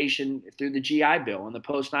education through the GI Bill and the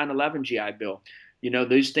post 9/11 GI Bill.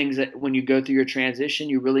 Those things that when you go through your transition,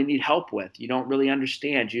 you really need help with. You don't really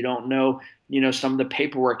understand. You don't know, some of the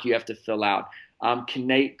paperwork you have to fill out.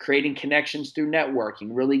 Creating connections through networking,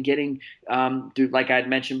 really getting through, like I had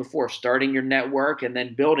mentioned before, starting your network and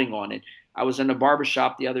then building on it. I was in a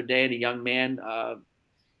barbershop the other day and a young man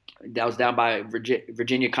that was down by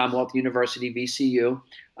Virginia Commonwealth University, VCU,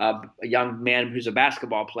 a young man who's a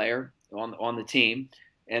basketball player on the team.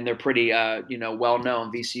 and they're pretty, well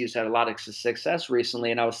known. VCU's had a lot of success recently.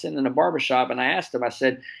 And I was sitting in a barbershop and I asked him, I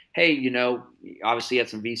said, hey, obviously he had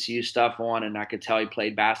some VCU stuff on, and I could tell he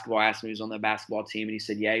played basketball. I asked him if he was on the basketball team, and he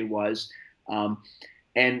said, yeah, he was.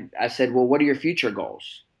 And I said, well, what are your future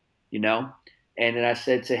goals? And then I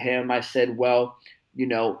said to him, I said, well,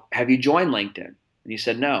 have you joined LinkedIn? And he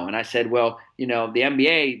said, no. And I said, well, the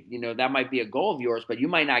NBA, that might be a goal of yours, but you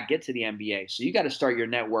might not get to the NBA. So you got to start your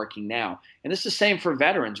networking now. And it's the same for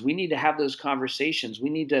veterans. We need to have those conversations.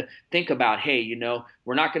 We need to think about, hey,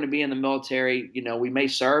 we're not going to be in the military. We may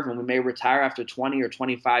serve and we may retire after 20 or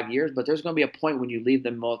 25 years, but there's going to be a point when you leave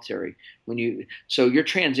the military. So your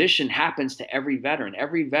transition happens to every veteran.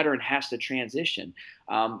 Every veteran has to transition.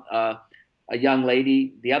 A young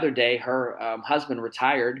lady the other day, her husband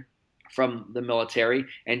retired from the military,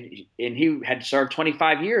 and he had served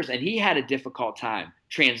 25 years, and he had a difficult time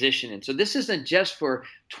transitioning. So this isn't just for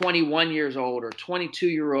 21 years old or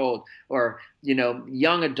 22-year-old or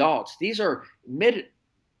young adults. These are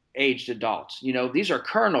mid-aged adults. These are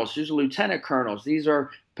colonels, these are lieutenant colonels, these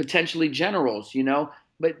are potentially generals.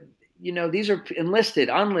 But these are enlisted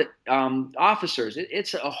officers.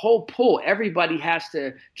 It's a whole pool. Everybody has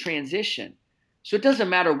to transition. So it doesn't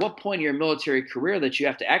matter what point in your military career that you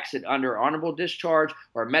have to exit under honorable discharge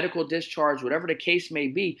or medical discharge, whatever the case may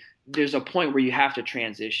be, there's a point where you have to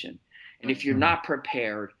transition. And if you're not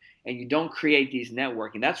prepared and you don't create these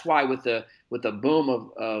networking, that's why with the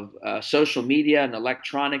boom of social media and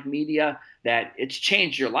electronic media, that it's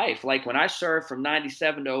changed your life. Like when I served from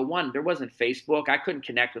 97 to 01, there wasn't Facebook. I couldn't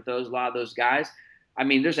connect with a lot of those guys. I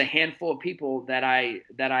mean, there's a handful of people that I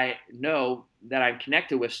know that I'm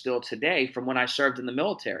connected with still today from when I served in the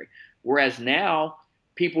military. Whereas now,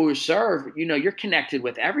 people who serve, you're connected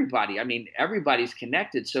with everybody. I mean, everybody's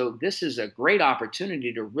connected. So this is a great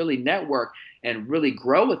opportunity to really network and really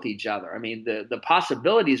grow with each other. I mean, the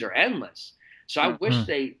possibilities are endless. So I wish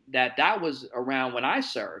that was around when I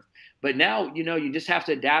served. But now, you just have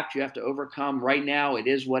to adapt. You have to overcome. Right now, it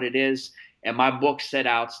is what it is. And my book set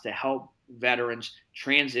out to help veterans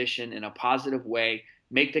transition in a positive way,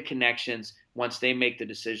 make the connections once they make the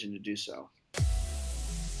decision to do so.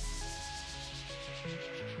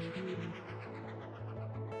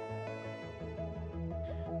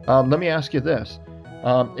 Let me ask you this,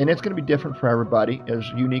 and it's going to be different for everybody. There's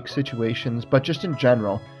unique situations, but just in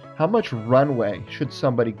general, how much runway should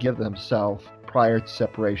somebody give themselves prior to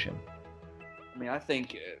separation? I mean, I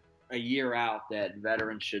think a year out that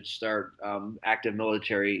veterans should start, active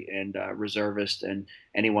military and reservists and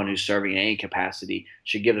anyone who's serving in any capacity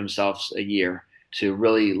should give themselves a year to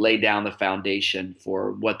really lay down the foundation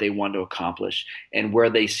for what they want to accomplish and where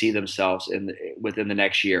they see themselves within the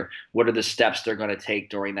next year. What are the steps they're going to take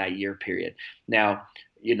during that year period? Now,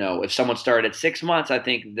 if someone started at 6 months, I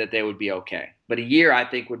think that they would be okay. But a year, I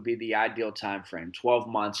think, would be the ideal time frame, 12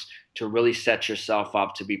 months to really set yourself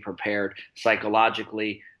up to be prepared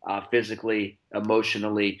psychologically, physically,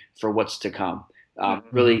 emotionally for what's to come.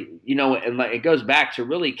 Really, and it goes back to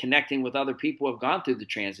really connecting with other people who have gone through the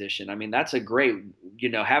transition. I mean, that's a great,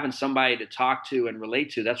 having somebody to talk to and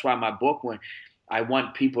relate to. That's why my book, when I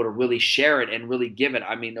want people to really share it and really give it.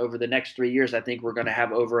 I mean, over the next 3 years, I think we're going to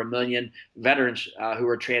have over 1 million veterans who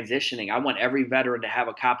are transitioning. I want every veteran to have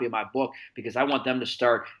a copy of my book because I want them to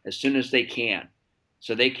start as soon as they can.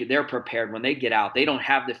 So they're prepared when they get out. They don't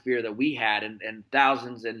have the fear that we had and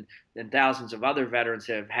thousands and thousands of other veterans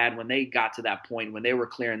have had when they got to that point, when they were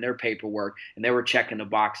clearing their paperwork and they were checking the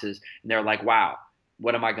boxes and they're like, wow,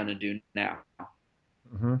 what am I going to do now?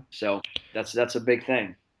 Mm-hmm. So that's a big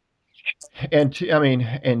thing. And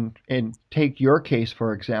and take your case,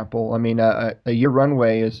 for example. I mean, a year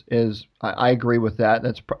runway is I agree with that.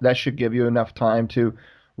 That should give you enough time to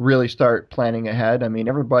really start planning ahead. I mean,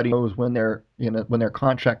 everybody knows when their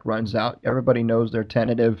contract runs out. Everybody knows their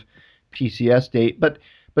tentative PCS date, but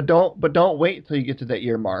don't wait until you get to that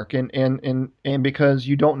year mark. And because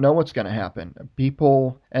you don't know what's going to happen.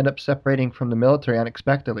 People end up separating from the military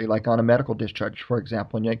unexpectedly, like on a medical discharge, for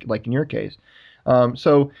example, like in your case.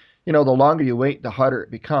 So the longer you wait, the harder it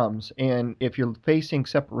becomes. And if you're facing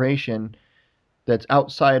separation that's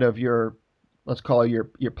outside of your, let's call it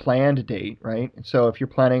your planned date, right? So if you're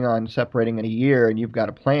planning on separating in a year and you've got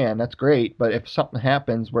a plan, that's great. But if something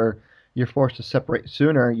happens where you're forced to separate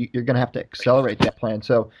sooner, you're going to have to accelerate that plan.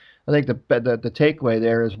 So I think the takeaway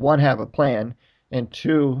there is, one, have a plan, and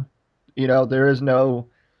two, there is no,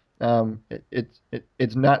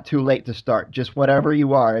 it's not too late to start. Just whatever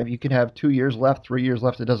you are, if you can have 2 years left, 3 years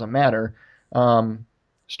left, it doesn't matter.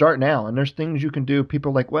 Start now. And there's things you can do.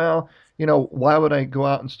 People are like, well, why would I go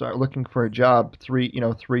out and start looking for a job 3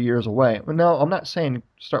 years away? Well, no, I'm not saying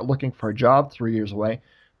start looking for a job 3 years away.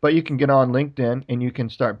 but you can get on LinkedIn and you can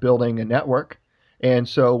start building a network. And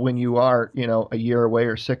so when you are, a year away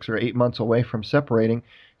or 6 or 8 months away from separating,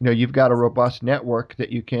 you've got a robust network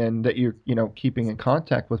that you're, keeping in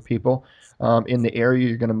contact with people in the area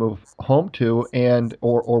you're going to move home to, and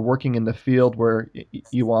or working in the field where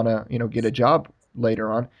you want to, get a job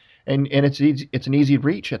later on. And it's an easy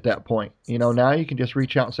reach at that point. Now you can just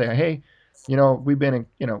reach out and say, hey, we've been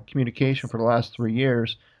in, communication for the last 3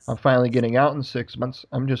 years. I'm finally getting out in 6 months.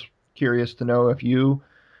 I'm just curious to know if you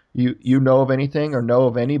know of anything or know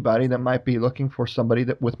of anybody that might be looking for somebody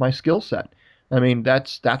that with my skill set. I mean,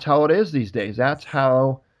 that's how it is these days. That's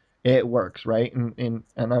how it works, right? And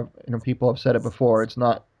I've, people have said it before. It's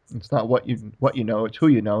not what you know, it's who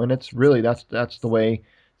you know, and it's really that's the way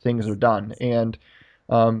things are done. And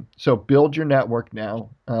so build your network now.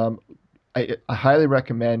 I highly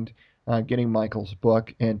recommend getting Michael's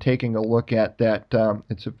book and taking a look at that.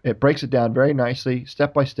 It breaks it down very nicely,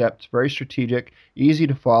 step by step. It's very strategic, easy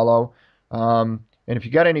to follow. And if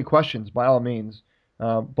you got any questions, by all means,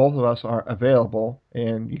 both of us are available,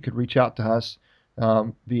 and you could reach out to us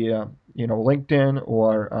via LinkedIn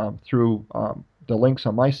or through the links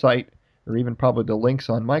on my site, or even probably the links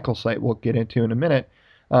on Michael's site. We'll get into in a minute.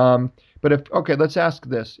 But let's ask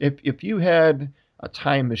this: if you had a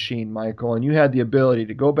time machine, Michael, and you had the ability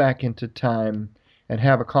to go back into time and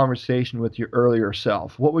have a conversation with your earlier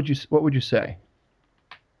self, what would you say?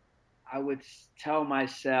 I would tell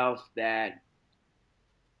myself that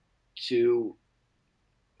to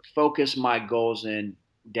focus my goals in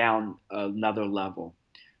down another level.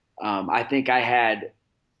 I think I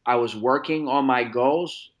was working on my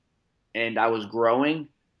goals and I was growing,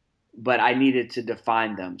 but I needed to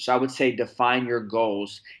define them. So I would say define your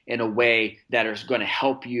goals in a way that is going to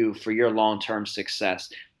help you for your long-term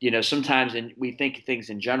success. Sometimes we think things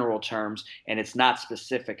in general terms and it's not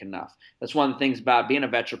specific enough. That's one of the things about being a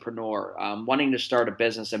vetrepreneur, wanting to start a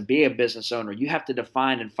business and be a business owner. You have to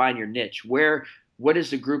define and find your niche. What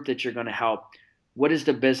is the group that you're going to help? What is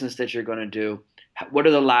the business that you're going to do? What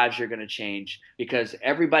are the lives you're going to change? Because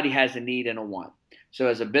everybody has a need and a want. So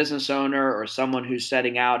as a business owner or someone who's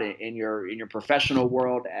setting out in your professional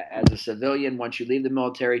world as a civilian, once you leave the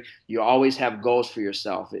military, you always have goals for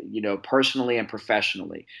yourself, personally and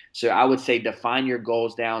professionally. So I would say define your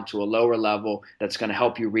goals down to a lower level that's going to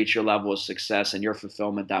help you reach your level of success and your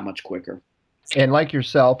fulfillment that much quicker. And like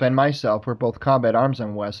yourself and myself, we're both combat arms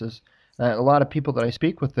MOSs. A lot of people that I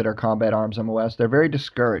speak with that are combat arms MOS, they're very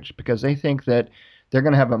discouraged because they think that they're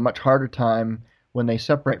going to have a much harder time when they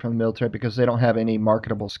separate from the military because they don't have any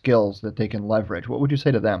marketable skills that they can leverage. What would you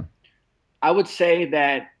say to them? I would say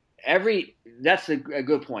that that's a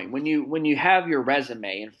good point. When you have your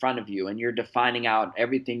resume in front of you and you're defining out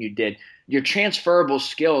everything you did, your transferable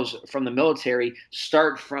skills from the military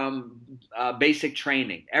start from basic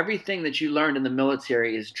training. Everything that you learned in the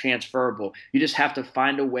military is transferable. You just have to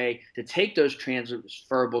find a way to take those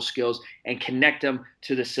transferable skills and connect them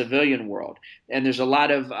to the civilian world. And there's a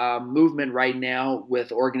lot of movement right now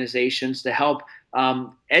with organizations to help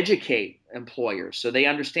educate employers so they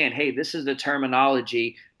understand, hey, this is the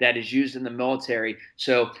terminology that is used in the military,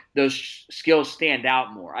 so those skills stand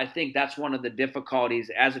out more. I think that's one of the difficulties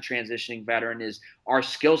as a transitioning veteran is our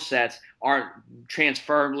skill sets aren't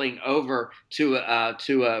transferring over to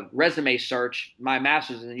a resume search. My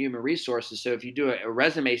master's in human resources, so if you do a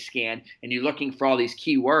resume scan and you're looking for all these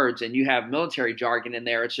key words and you have military jargon in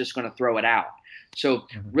there, it's just going to throw it out. So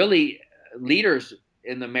really, leaders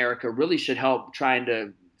in America really should help trying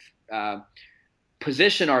to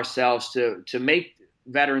position ourselves to make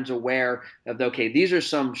veterans aware of, okay, these are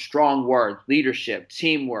some strong words: leadership,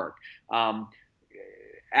 teamwork,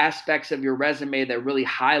 aspects of your resume that really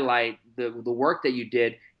highlight the work that you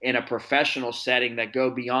did in a professional setting that go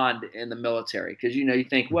beyond in the military. Because you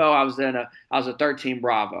think, well, I was a 13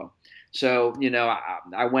 Bravo. So,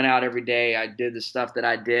 I went out every day. I did the stuff that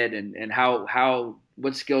I did, and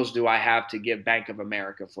what skills do I have to give Bank of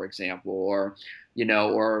America, for example, or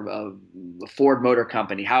a Ford Motor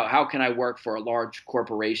Company? How can I work for a large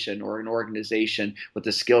corporation or an organization with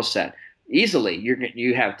a skill set? Easily,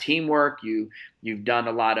 you have teamwork. You've done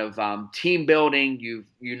a lot of team building.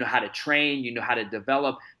 You know how to train. You know how to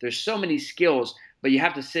develop. There's so many skills. But you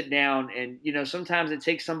have to sit down and, sometimes it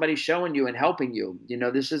takes somebody showing you and helping you.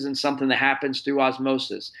 This isn't something that happens through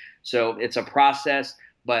osmosis. So it's a process.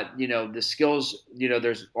 But, the skills,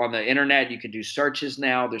 there's on the internet, you can do searches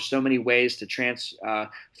now. There's so many ways to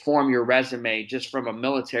transform your resume just from a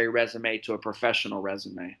military resume to a professional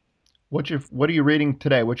resume. What are you reading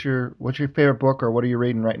today? What's your favorite book, or what are you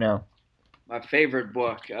reading right now? My favorite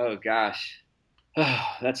book, oh gosh. Oh,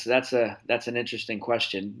 that's an interesting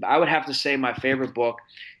question. I would have to say my favorite book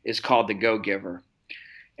is called The Go Giver,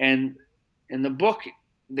 and in the book,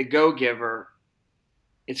 The Go Giver,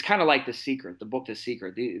 it's kind of like The Secret, the book The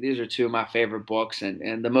Secret. These are two of my favorite books, and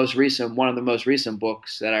one of the most recent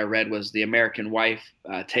books that I read was The American Wife,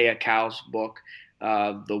 Taya Cow's book,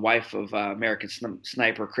 the wife of American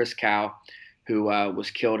sniper Chris Cow, who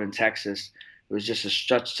was killed in Texas. It was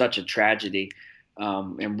just such a tragedy,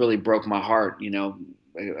 and really broke my heart.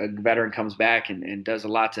 A veteran comes back and does a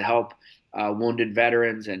lot to help wounded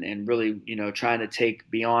veterans, and really, trying to take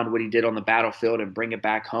beyond what he did on the battlefield and bring it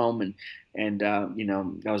back home. And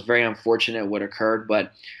that was very unfortunate what occurred.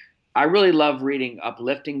 But I really love reading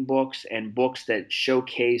uplifting books and books that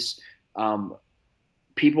showcase um,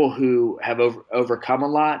 people who have overcome a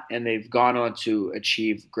lot and they've gone on to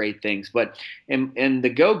achieve great things. But in The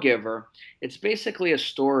Go Giver, it's basically a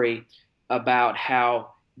story about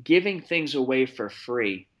how giving things away for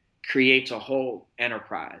free creates a whole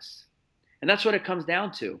enterprise. And that's what it comes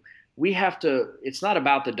down to. We have to, it's not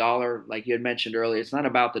about the dollar, like you had mentioned earlier. It's not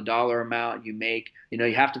about the dollar amount you make.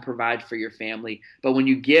 You have to provide for your family. But when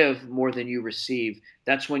you give more than you receive,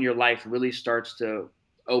 that's when your life really starts to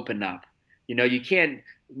open up. You can't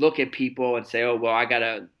look at people and say, oh, well, I got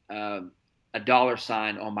a dollar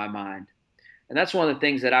sign on my mind. And that's one of the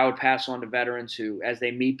things that I would pass on to veterans who, as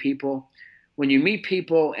they meet people, when you meet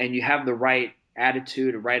people and you have the right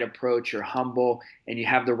attitude, a right approach, you're humble, and you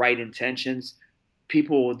have the right intentions,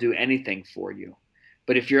 people will do anything for you.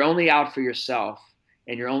 But if you're only out for yourself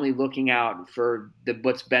and you're only looking out for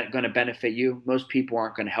what's going to benefit you, most people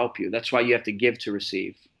aren't going to help you. That's why you have to give to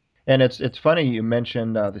receive. And it's funny you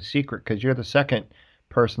mentioned The Secret, because you're the second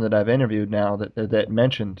person that I've interviewed now that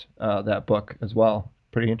mentioned that book as well.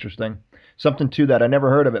 Pretty interesting. Something to that. I never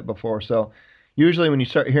heard of it before. So usually when you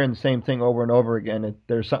start hearing the same thing over and over again,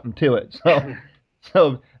 there's something to it.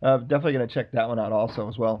 So definitely going to check that one out also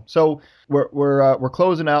as well. So we're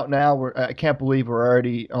closing out now. I can't believe we're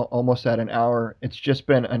already almost at an hour. It's just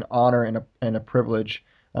been an honor and a privilege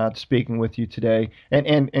speaking with you today.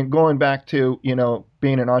 And going back to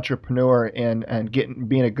being an entrepreneur and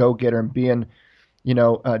being a go-getter and being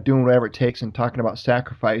doing whatever it takes and talking about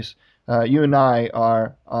sacrifice. You and I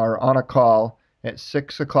are on a call at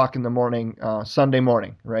 6 o'clock in the morning, Sunday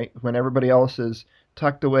morning, right? When everybody else is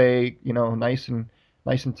tucked away, nice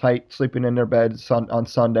and tight, sleeping in their beds on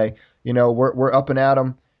Sunday. We're up and at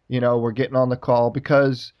 'em. We're getting on the call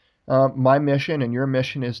because my mission and your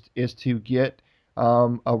mission is to get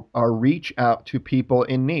a reach out to people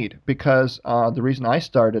in need. Because the reason I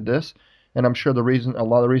started this, and I'm sure a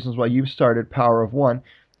lot of the reasons why you started Power of One,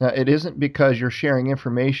 it isn't because you're sharing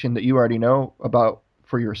information that you already know about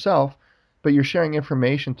for yourself, but you're sharing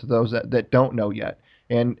information to those that don't know yet.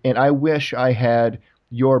 And I wish I had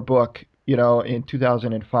your book, in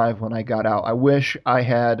 2005 when I got out. I wish I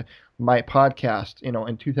had my podcast,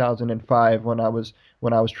 in 2005 when I was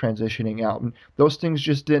transitioning out. And those things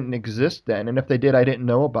just didn't exist then. And if they did, I didn't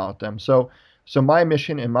know about them. So my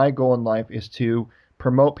mission and my goal in life is to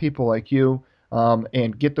promote people like you,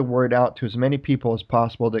 and get the word out to as many people as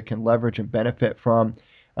possible that can leverage and benefit from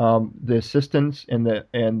the assistance and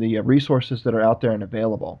the resources that are out there and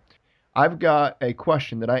available. I've got a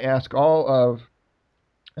question that I ask all of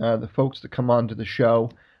the folks that come on to the show.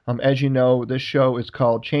 As you know, this show is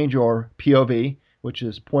called Change Your POV, which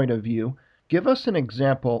is point of view. Give us an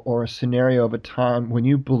example or a scenario of a time when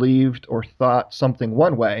you believed or thought something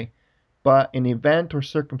one way, but an event or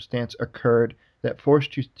circumstance occurred that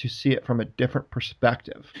forced you to see it from a different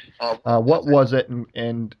perspective. What was it,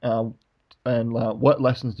 and what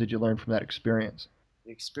lessons did you learn from that experience?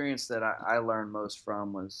 The experience that I learned most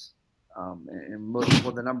from was,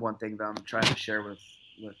 the number one thing that I'm trying to share with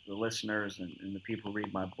the listeners and the people who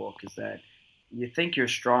read my book is that you think you're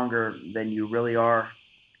stronger than you really are.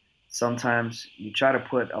 Sometimes you try to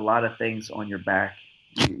put a lot of things on your back.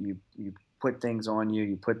 You put things on you.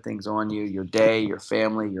 You put things on you. Your day, your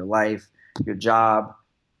family, your life, your job,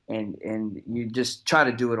 and you just try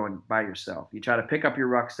to do it by yourself. You try to pick up your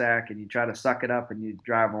rucksack and you try to suck it up and you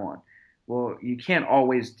drive on. Well, you can't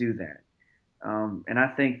always do that. And I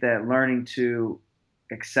think that learning to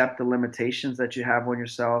accept the limitations that you have on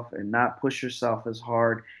yourself and not push yourself as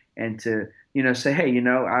hard, and to say, hey,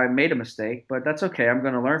 I made a mistake, but that's okay. I'm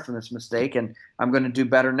going to learn from this mistake and I'm going to do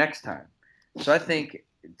better next time. So I think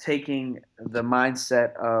taking the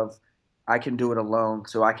mindset of I can do it alone,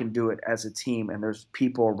 so I can do it as a team, and there's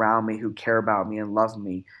people around me who care about me and love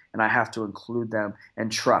me, and I have to include them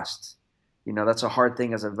and trust. That's a hard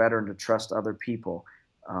thing as a veteran, to trust other people,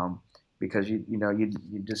 because you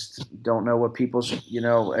just don't know what people's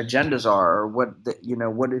agendas are, or what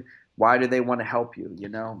Why do they want to help you? You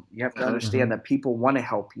know, you have to understand that people want to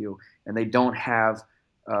help you, and they don't have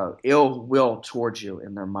ill will towards you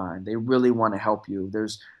in their mind. They really want to help you.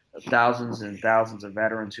 There's thousands and thousands of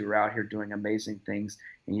veterans who are out here doing amazing things,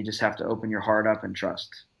 and you just have to open your heart up and trust.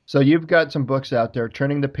 So you've got some books out there,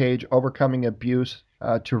 Turning the Page, Overcoming Abuse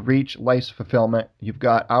to Reach Life's Fulfillment. You've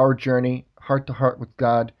got Our Journey, Heart to Heart with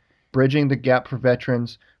God, Bridging the Gap for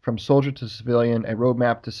Veterans, From Soldier to Civilian, A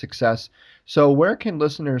Roadmap to Success. So where can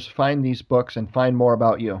listeners find these books and find more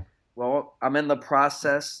about you? Well, I'm in the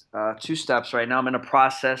process, 2 steps right now. I'm in a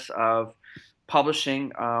process of publishing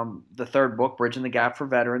the 3rd book, Bridging the Gap for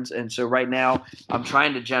Veterans. And so right now I'm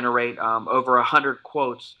trying to generate over 100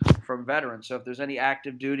 quotes from veterans. So if there's any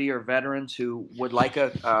active duty or veterans who would like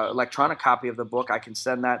a electronic copy of the book, I can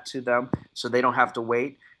send that to them so they don't have to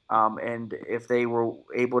wait. And if they were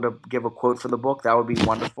able to give a quote for the book, that would be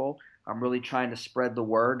wonderful. I'm really trying to spread the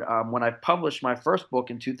word. When I published my first book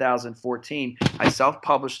in 2014, I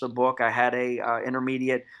self-published the book. I had a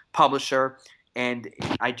intermediate publisher, and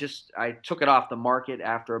I took it off the market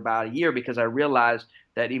after about a year because I realized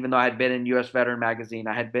that even though I had been in U.S. Veteran Magazine,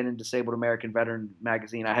 I had been in Disabled American Veteran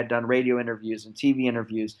Magazine, I had done radio interviews and TV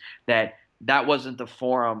interviews, that wasn't the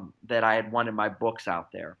forum that I had wanted my books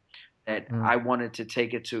out there. That I wanted to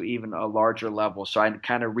take it to even a larger level. So I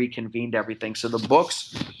kind of reconvened everything. So the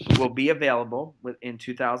books will be available in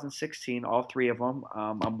 2016, all 3 of them.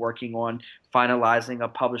 I'm working on finalizing a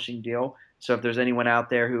publishing deal. So if there's anyone out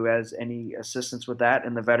there who has any assistance with that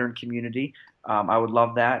in the veteran community, I would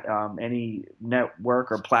love that. Any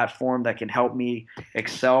network or platform that can help me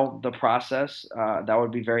excel the process, that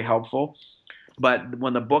would be very helpful. But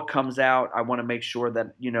when the book comes out, I want to make sure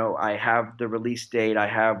that, you know, I have the release date, I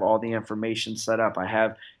have all the information set up, I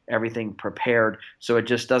have everything prepared, so it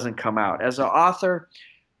just doesn't come out. As an author,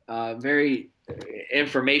 very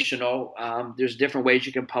informational. There's different ways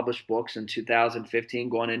you can publish books in 2015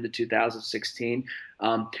 going into 2016.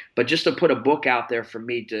 But just to put a book out there for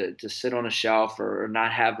me to sit on a shelf or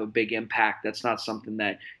not have a big impact, that's not something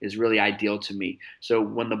that is really ideal to me. So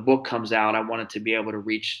when the book comes out, I want it to be able to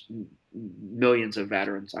reach millions of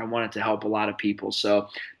veterans. I want it to help a lot of people. So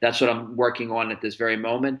that's what I'm working on at this very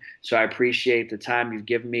moment. So I appreciate the time you've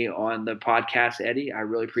given me on the podcast, Eddie. I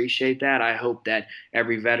really appreciate that. I hope that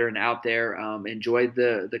every veteran out there enjoyed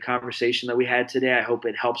the conversation that we had today. I hope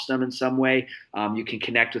it helps them in some way. You can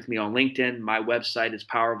connect with me on LinkedIn. My website is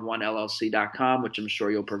powerofonellc.com, which I'm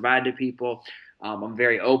sure you'll provide to people. I'm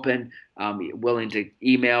very open, willing to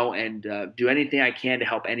email and do anything I can to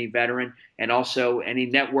help any veteran, and also any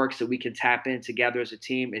networks that we can tap in together as a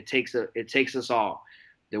team. It takes us all.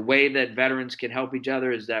 The way that veterans can help each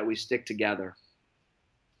other is that we stick together.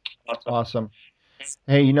 Awesome.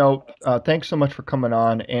 Hey, thanks so much for coming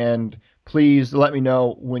on, and please let me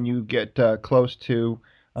know when you get close to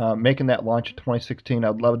making that launch in 2016.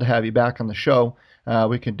 I'd love to have you back on the show.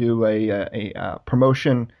 We can do a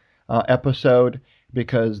promotion episode,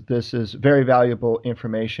 because this is very valuable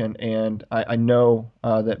information, and I know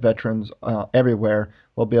that veterans everywhere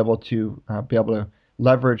will be able to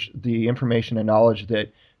leverage the information and knowledge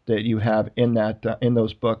that you have in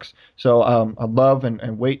those books. So I'd love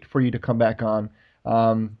and wait for you to come back on.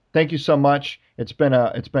 Thank you so much. It's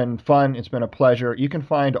been fun. It's been a pleasure. You can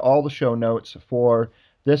find all the show notes for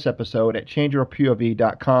this episode at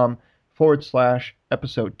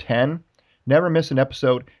changeyourpov.com/episode 10. Never miss an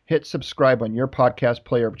episode. Hit subscribe on your podcast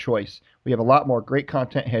player of choice. We have a lot more great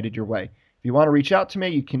content headed your way. If you want to reach out to me,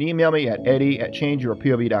 you can email me at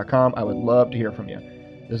eddie@changeyourpov.com. I would love to hear from you.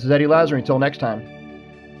 This is Eddie Lazary. Until next time.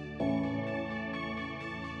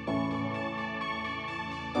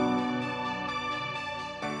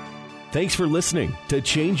 Thanks for listening to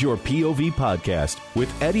Change Your POV podcast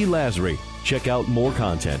with Eddie Lazary. Check out more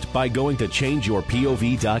content by going to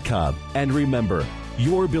changeyourpov.com. And remember,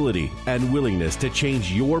 your ability and willingness to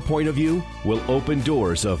change your point of view will open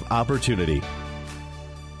doors of opportunity.